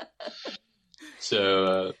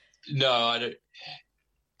 So no, I don't.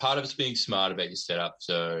 Part of it's being smart about your setup.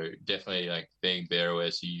 So definitely like being bear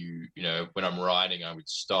aware. So when I'm riding, I would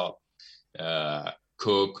stop,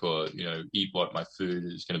 cook, or eat what my food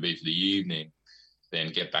is going to be for the evening.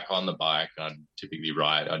 Then get back on the bike. I'd typically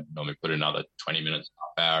ride. I'd normally put another 20 minutes,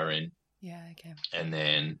 half hour in. Yeah, okay. And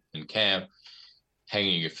then in camp,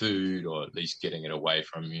 hanging your food, or at least getting it away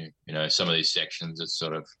from you. Some of these sections, it's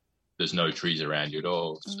sort of, there's no trees around you at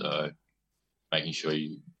all. So making sure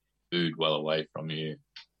you food well away from you,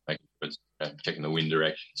 making sure it's, checking the wind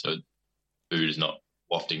direction so food is not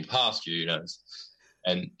wafting past you,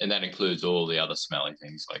 and that includes all the other smelly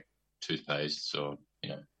things like toothpastes or,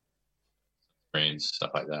 greens,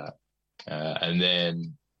 stuff like that. And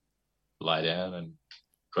then lie down and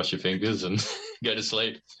cross your fingers and go to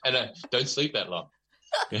sleep. And don't sleep that long.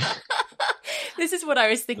 This is what I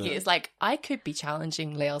was thinking. It's like, I could be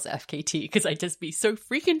challenging Lael's FKT because I'd just be so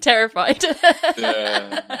freaking terrified.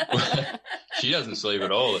 She doesn't sleep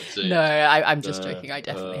at all, it seems. No, I'm just joking. I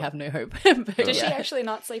definitely have no hope. But Does she actually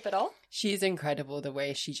not sleep at all? She's incredible the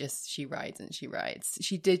way she rides and she rides.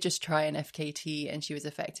 She did just try an FKT and she was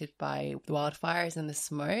affected by the wildfires and the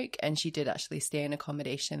smoke, and she did actually stay in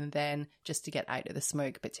accommodation then just to get out of the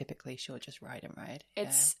smoke, but typically she'll just ride and ride.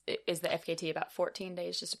 Is the FKT about 14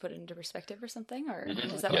 days, just to put it into perspective or something? Or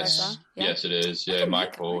is that yes. what I saw? Yeah? Yes, it is. Yeah,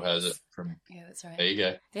 Mike Hall has it from... Yeah, that's right. There you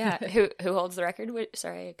go. Yeah. Who holds the record?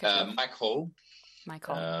 Sorry. Mike Hall.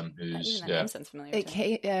 Michael. Who's, even that name sounds familiar to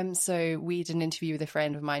me. So we did an interview with a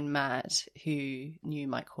friend of mine, Matt, who knew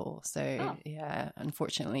Mike Hall. So yeah,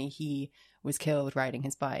 unfortunately he was killed riding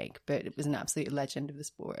his bike, but it was an absolute legend of the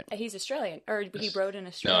sport. He's Australian, or he rode in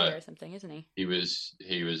Australia or something, isn't he? He was,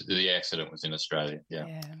 the accident was in Australia.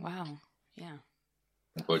 Yeah. Wow. Yeah.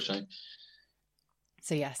 Unfortunately.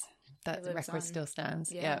 So yes, that record still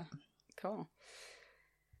stands. Yeah. Cool.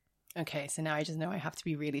 Okay, so now I just know I have to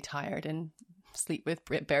be really tired and sleep with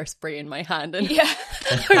bear spray in my hand and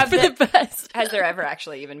hope for the best. Has there ever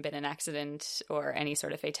actually even been an accident or any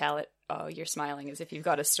sort of fatality? Oh, you're smiling as if you've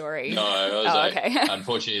got a story. No, okay.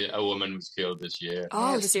 Unfortunately, a woman was killed this year.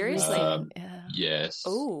 Oh, seriously? Yes.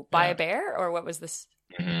 Oh, by a bear, or what was this?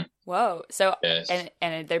 Mm-hmm. Whoa. So, yes.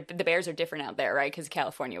 and the bears are different out there, right? Because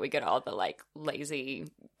California, we get all the like lazy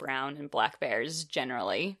brown and black bears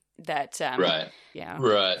generally. That right. Yeah.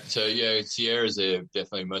 Right. So Sierras are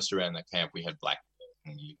definitely most around the camp. We had black bears,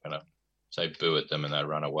 and you kind of say boo at them, and they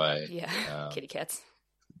run away. Yeah. Kitty cats.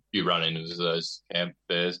 You run into those camp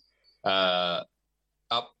bears. So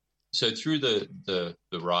through the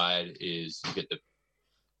ride is you get the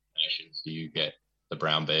nations. So you get the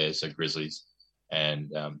brown bears, so grizzlies,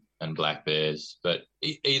 and black bears. But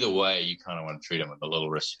either way, you kind of want to treat them with a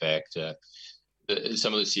little respect.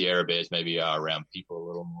 Some of the Sierra bears maybe are around people a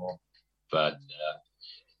little more, but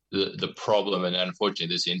the problem, and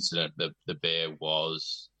unfortunately this incident, the bear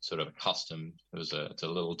was sort of accustomed. It's a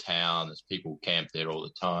little town, there's people camped there all the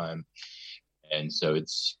time, and so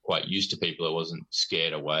it's quite used to people. It wasn't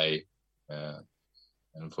scared away. And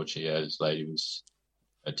unfortunately, this lady was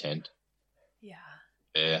in a tent.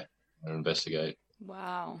 Yeah, to investigate.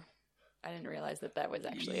 Wow. I didn't realize that was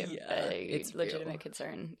actually a legitimate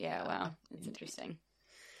concern. Yeah, wow. It's interesting.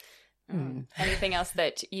 Anything else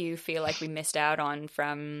that you feel like we missed out on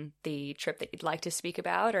from the trip that you'd like to speak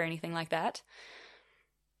about or anything like that?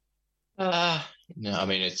 No, I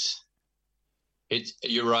mean, it's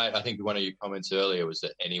you're right. I think one of your comments earlier was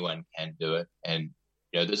that anyone can do it. And,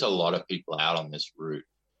 there's a lot of people out on this route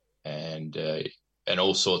and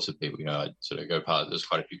all sorts of people, I sort of go past, there's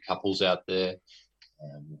quite a few couples out there.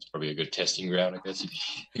 It's probably a good testing ground, I guess.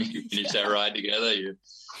 If you finish that ride together, you're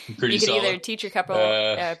pretty solid. You could either teach your couple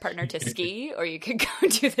partner to ski, or you could go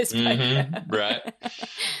do this bike. Right.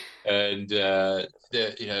 And,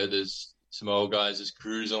 there's some old guys just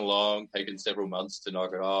cruising along, taking several months to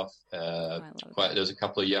knock it off. There's a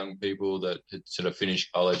couple of young people that had sort of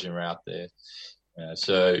finished college and were out there.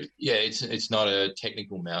 It's not a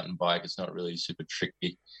technical mountain bike. It's not really super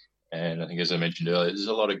tricky. And I think, as I mentioned earlier, there's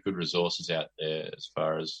a lot of good resources out there as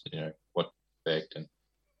far as, what to expect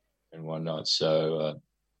and whatnot. So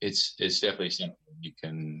it's definitely something you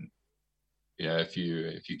can, if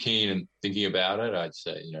you're keen and thinking about it, I'd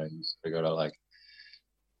say, you got to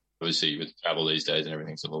obviously with travel these days and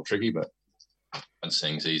everything's a little tricky, but once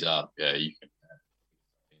things ease up, you can,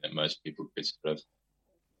 that most people could sort of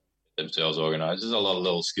get themselves organized. There's a lot of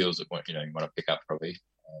little skills that you want to pick up probably,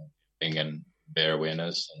 and bear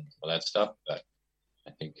awareness and all that stuff, but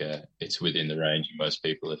I think it's within the range of most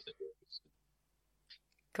people if they do.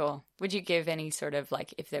 Cool. Would you give any sort of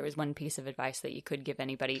if there was one piece of advice that you could give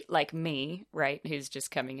anybody like me, right, who's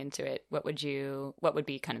just coming into it, what would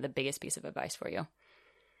be kind of the biggest piece of advice for you?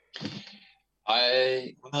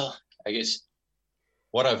 I guess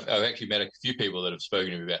what I've actually met a few people that have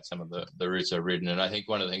spoken to me about some of the routes I've ridden, and I think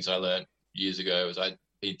one of the things I learned years ago was I'd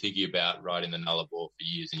been thinking about riding the Nullarbor for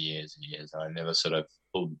years and years and years. I never sort of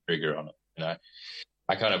pulled the trigger on it.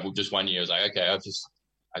 I kind of just one year was like, okay, I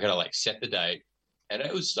got to set the date, and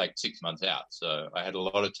it was 6 months out. So I had a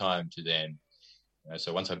lot of time to then,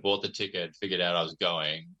 so once I bought the ticket, figured out I was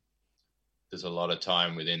going, there's a lot of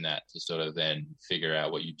time within that to sort of then figure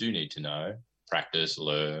out what you do need to know, practice,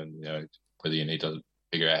 learn, whether you need to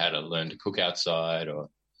figure out how to learn to cook outside or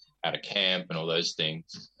how to camp and all those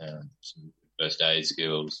things, some first aid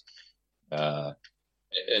skills,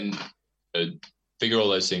 and figure all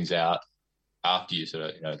those things out after you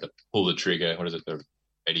sort of, pull the trigger. What is it? The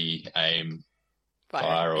ready, aim,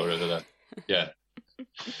 fire or whatever that.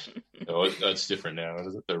 So that's different now. What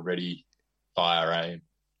is it? The ready, fire, aim.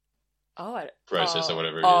 process or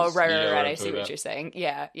whatever it is. Oh, right. I see what what you're saying.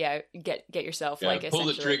 Yeah. Get yourself like pull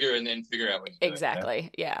the trigger and then figure out what you're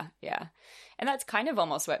exactly. Doing, yeah. And that's kind of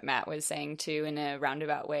almost what Matt was saying too, in a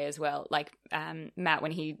roundabout way as well. Like Matt,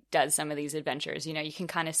 when he does some of these adventures, you know, you can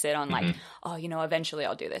kind of sit on like, oh, you know, eventually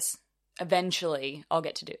I'll do this. Eventually I'll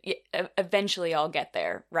get to do it. Eventually I'll get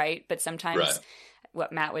there, right? But sometimes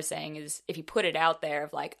what Matt was saying is if you put it out there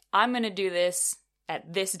of like, I'm going to do this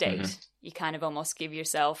at this date, you kind of almost give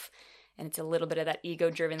yourself, and it's a little bit of that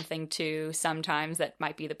ego-driven thing too. Sometimes that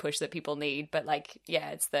might be the push that people need, but like,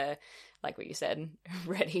 yeah, it's the, like what you said,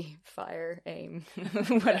 ready, fire, aim,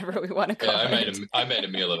 whatever we want to call it. I made a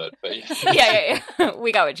meal of it, but yeah.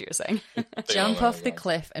 We got what you were saying. Jump off the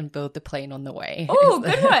cliff and build the plane on the way. Oh,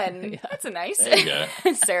 good one. Yeah. That's a nice. There you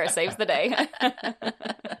go. Sarah saves the day.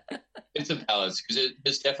 It's a balance because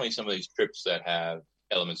there's definitely some of these trips that have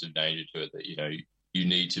elements of danger to it that, you know, you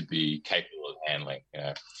need to be capable of handling.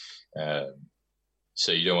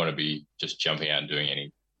 So you don't want to be just jumping out and doing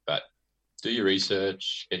any, but do your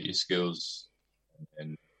research, get your skills,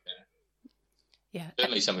 and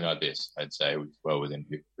certainly something like this, I'd say, was well within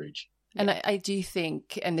reach. And I do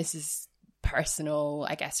think, and this is personal,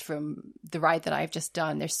 I guess, from the ride that I've just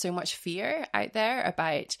done, there's so much fear out there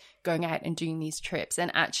about going out and doing these trips.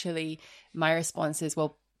 And actually, my response is,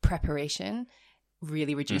 well, preparation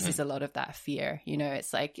really reduces a lot of that fear. You know,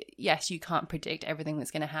 it's like, yes, you can't predict everything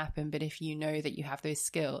that's going to happen, but if you know that you have those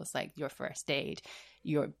skills, like your first aid,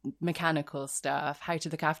 your mechanical stuff, how to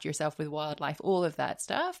look after yourself with wildlife, all of that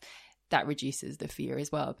stuff, that reduces the fear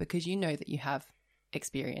as well, because you know that you have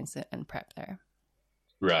experience and prep there.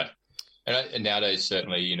 Right. And nowadays,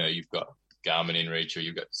 certainly, you know, you've got Garmin inReach, or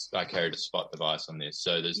I carried a spot device on this,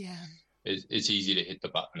 so it's easy to hit the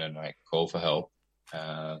button and like call for help.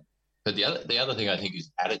 But the other thing I think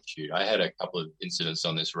is attitude. I had a couple of incidents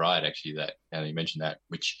on this ride, actually, that, now you mentioned that,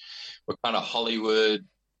 which were kind of Hollywood,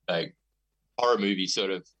 like horror movie sort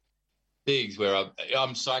of things, where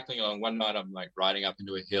I'm cycling along. One night I'm like riding up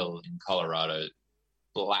into a hill in Colorado,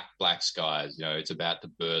 black skies, you know, it's about to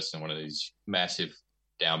burst on one of these massive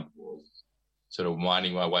downpours, sort of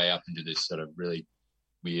winding my way up into this sort of really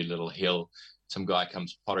weird little hill. Some guy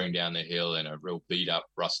comes pottering down the hill in a real beat up,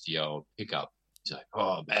 rusty old pickup. He's like,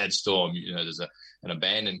 oh, bad storm. You know, there's an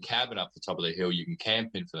abandoned cabin up the top of the hill you can camp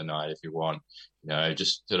in for the night if you want. You know,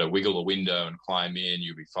 just sort of wiggle the window and climb in,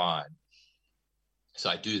 you'll be fine. So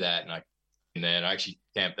I do that, and I actually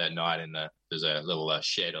camped that night there's a little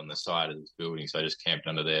shed on the side of this building. So I just camped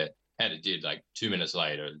under there. And it did, like 2 minutes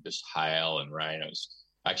later, just hail and rain.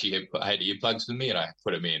 I had earplugs with me, and I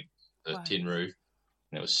put them in the tin roof,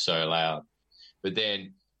 and it was so loud. But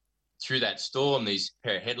then through that storm, these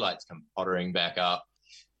pair of headlights come pottering back up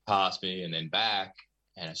past me and then back.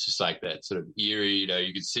 And it's just like that sort of eerie, you know,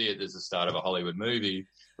 you could see it as the start of a Hollywood movie,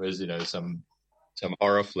 whereas, you know, some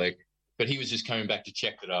horror flick. But he was just coming back to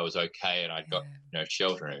check that I was okay and I'd got, you know,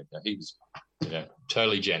 shelter. And he was, you know,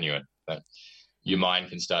 totally genuine. But your mind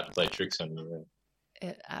can start to play tricks on you.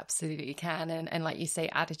 It absolutely can. And like you say,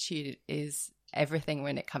 attitude is everything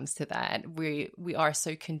when it comes to that. We are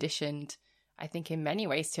so conditioned, I think, in many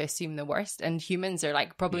ways, to assume the worst. And humans are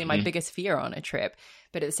like probably my biggest fear on a trip.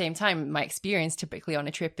 But at the same time, my experience typically on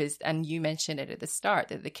a trip is, and you mentioned it at the start,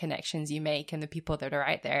 that the connections you make and the people that are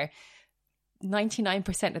out there,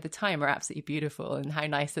 99% of the time are absolutely beautiful. And how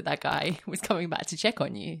nice that guy was coming back to check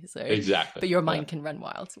on you. So exactly. But your mind can run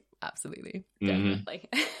wild. Absolutely. Definitely.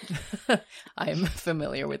 I'm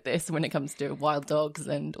familiar with this when it comes to wild dogs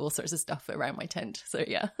and all sorts of stuff around my tent. So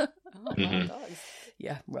yeah. Wild dogs.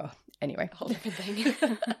 Yeah, well, anyway. A whole different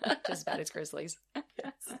thing. Just about as grizzlies.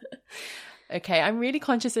 Yes. Okay, I'm really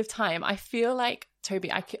conscious of time. I feel like,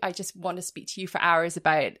 Toby, I just want to speak to you for hours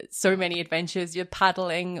about so many adventures. You're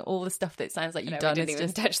paddling, all the stuff that sounds like you've done. We didn't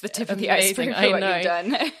even touch the tip of the amazing. iceberg for what you've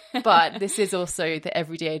done. But this is also the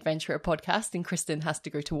Everyday Adventurer podcast, and Kristen has to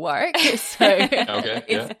go to work. So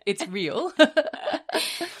it's real.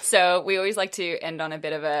 So we always like to end on a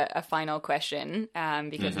bit of a final question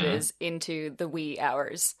because it is into the wee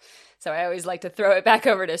hours. So I always like to throw it back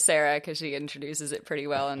over to Sarah because she introduces it pretty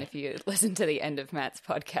well. And if you listen to the end of Matt's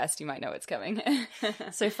podcast, you might know what's coming.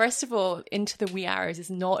 So first of all, into the wee hours is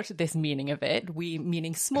not this meaning of it. Wee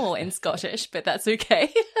meaning small in Scottish, but that's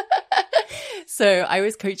okay. So I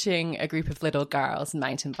was coaching a group of little girls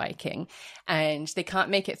mountain biking, and they can't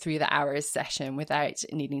make it through the hours session without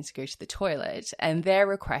needing to go to the toilet. And their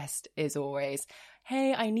request is always,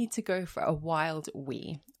 hey, I need to go for a wild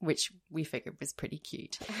wee, which we figured was pretty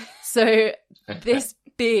cute. So this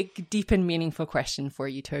big, deep and meaningful question for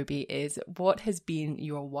you, Toby, is what has been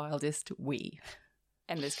your wildest wee?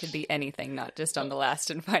 And this could be anything, not just on the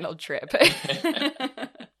last and final trip.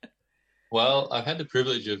 Well, I've had the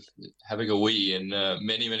privilege of having a wee in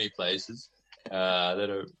many, many places that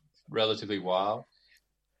are relatively wild.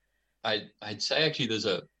 I'd say actually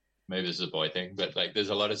maybe this is a boy thing, but like there's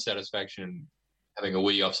a lot of satisfaction having a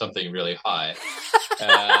wee off something really high.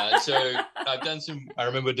 So I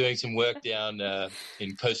remember doing some work down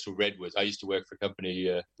in coastal redwoods. I used to work for a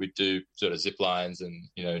company. We'd do sort of zip lines and,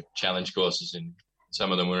 challenge courses, and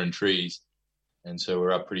some of them were in trees. And so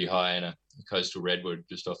we're up pretty high in a coastal redwood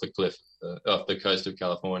just off the cliff, off the coast of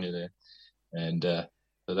California there. And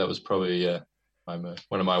so that was probably one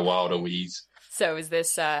of my wilder wees. So is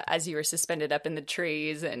this as you were suspended up in the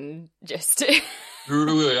trees and just... We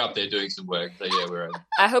were up there doing some work. So yeah,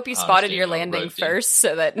 I hope you spotted your landing first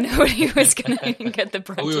so that nobody was going to get the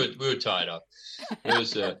brunt. We were tied up. It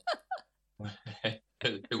was.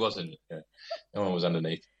 It wasn't. No one was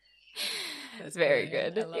underneath. That's very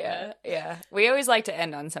good. Yeah. We always like to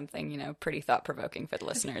end on something, pretty thought-provoking for the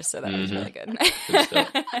listeners, so that was really good. Good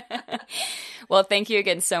stuff. Well, thank you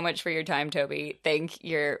again so much for your time, Toby. Thank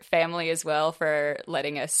your family as well for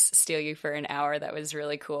letting us steal you for an hour. That was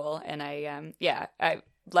really cool. And I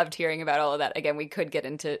loved hearing about all of that. Again, we could get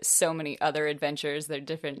into so many other adventures. There are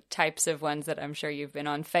different types of ones that I'm sure you've been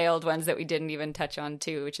on, failed ones that we didn't even touch on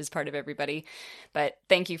too, which is part of everybody. But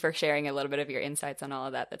thank you for sharing a little bit of your insights on all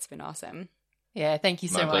of that. That's been awesome. Yeah, thank you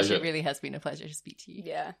so much. Pleasure. It really has been a pleasure to speak to you.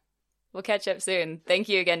 Yeah. We'll catch up soon. Thank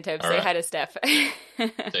you again, Tobe. Say hi to Steph. See ya.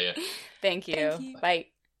 Thank you. Thank you. Bye.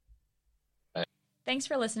 Bye. Thanks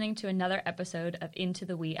for listening to another episode of Into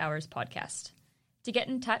the Wee Hours podcast. To get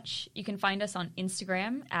in touch, you can find us on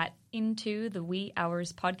Instagram at Into the Wee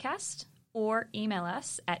Hours podcast, or email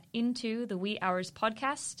us at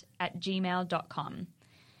intotheweehourspodcast@gmail.com.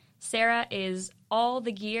 Sarah is all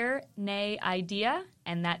the gear, nay idea,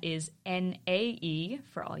 and that is NAE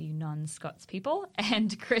for all you non-Scots people.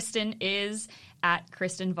 And Kristen is at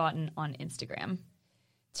Kristen Vaughton on Instagram.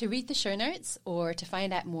 To read the show notes or to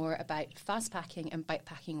find out more about fast packing and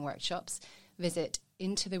bikepacking workshops, visit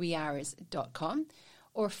intotheweehours.com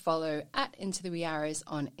or follow at Into the Wee Hours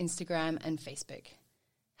on Instagram and Facebook.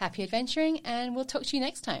 Happy adventuring, and we'll talk to you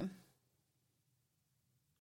next time.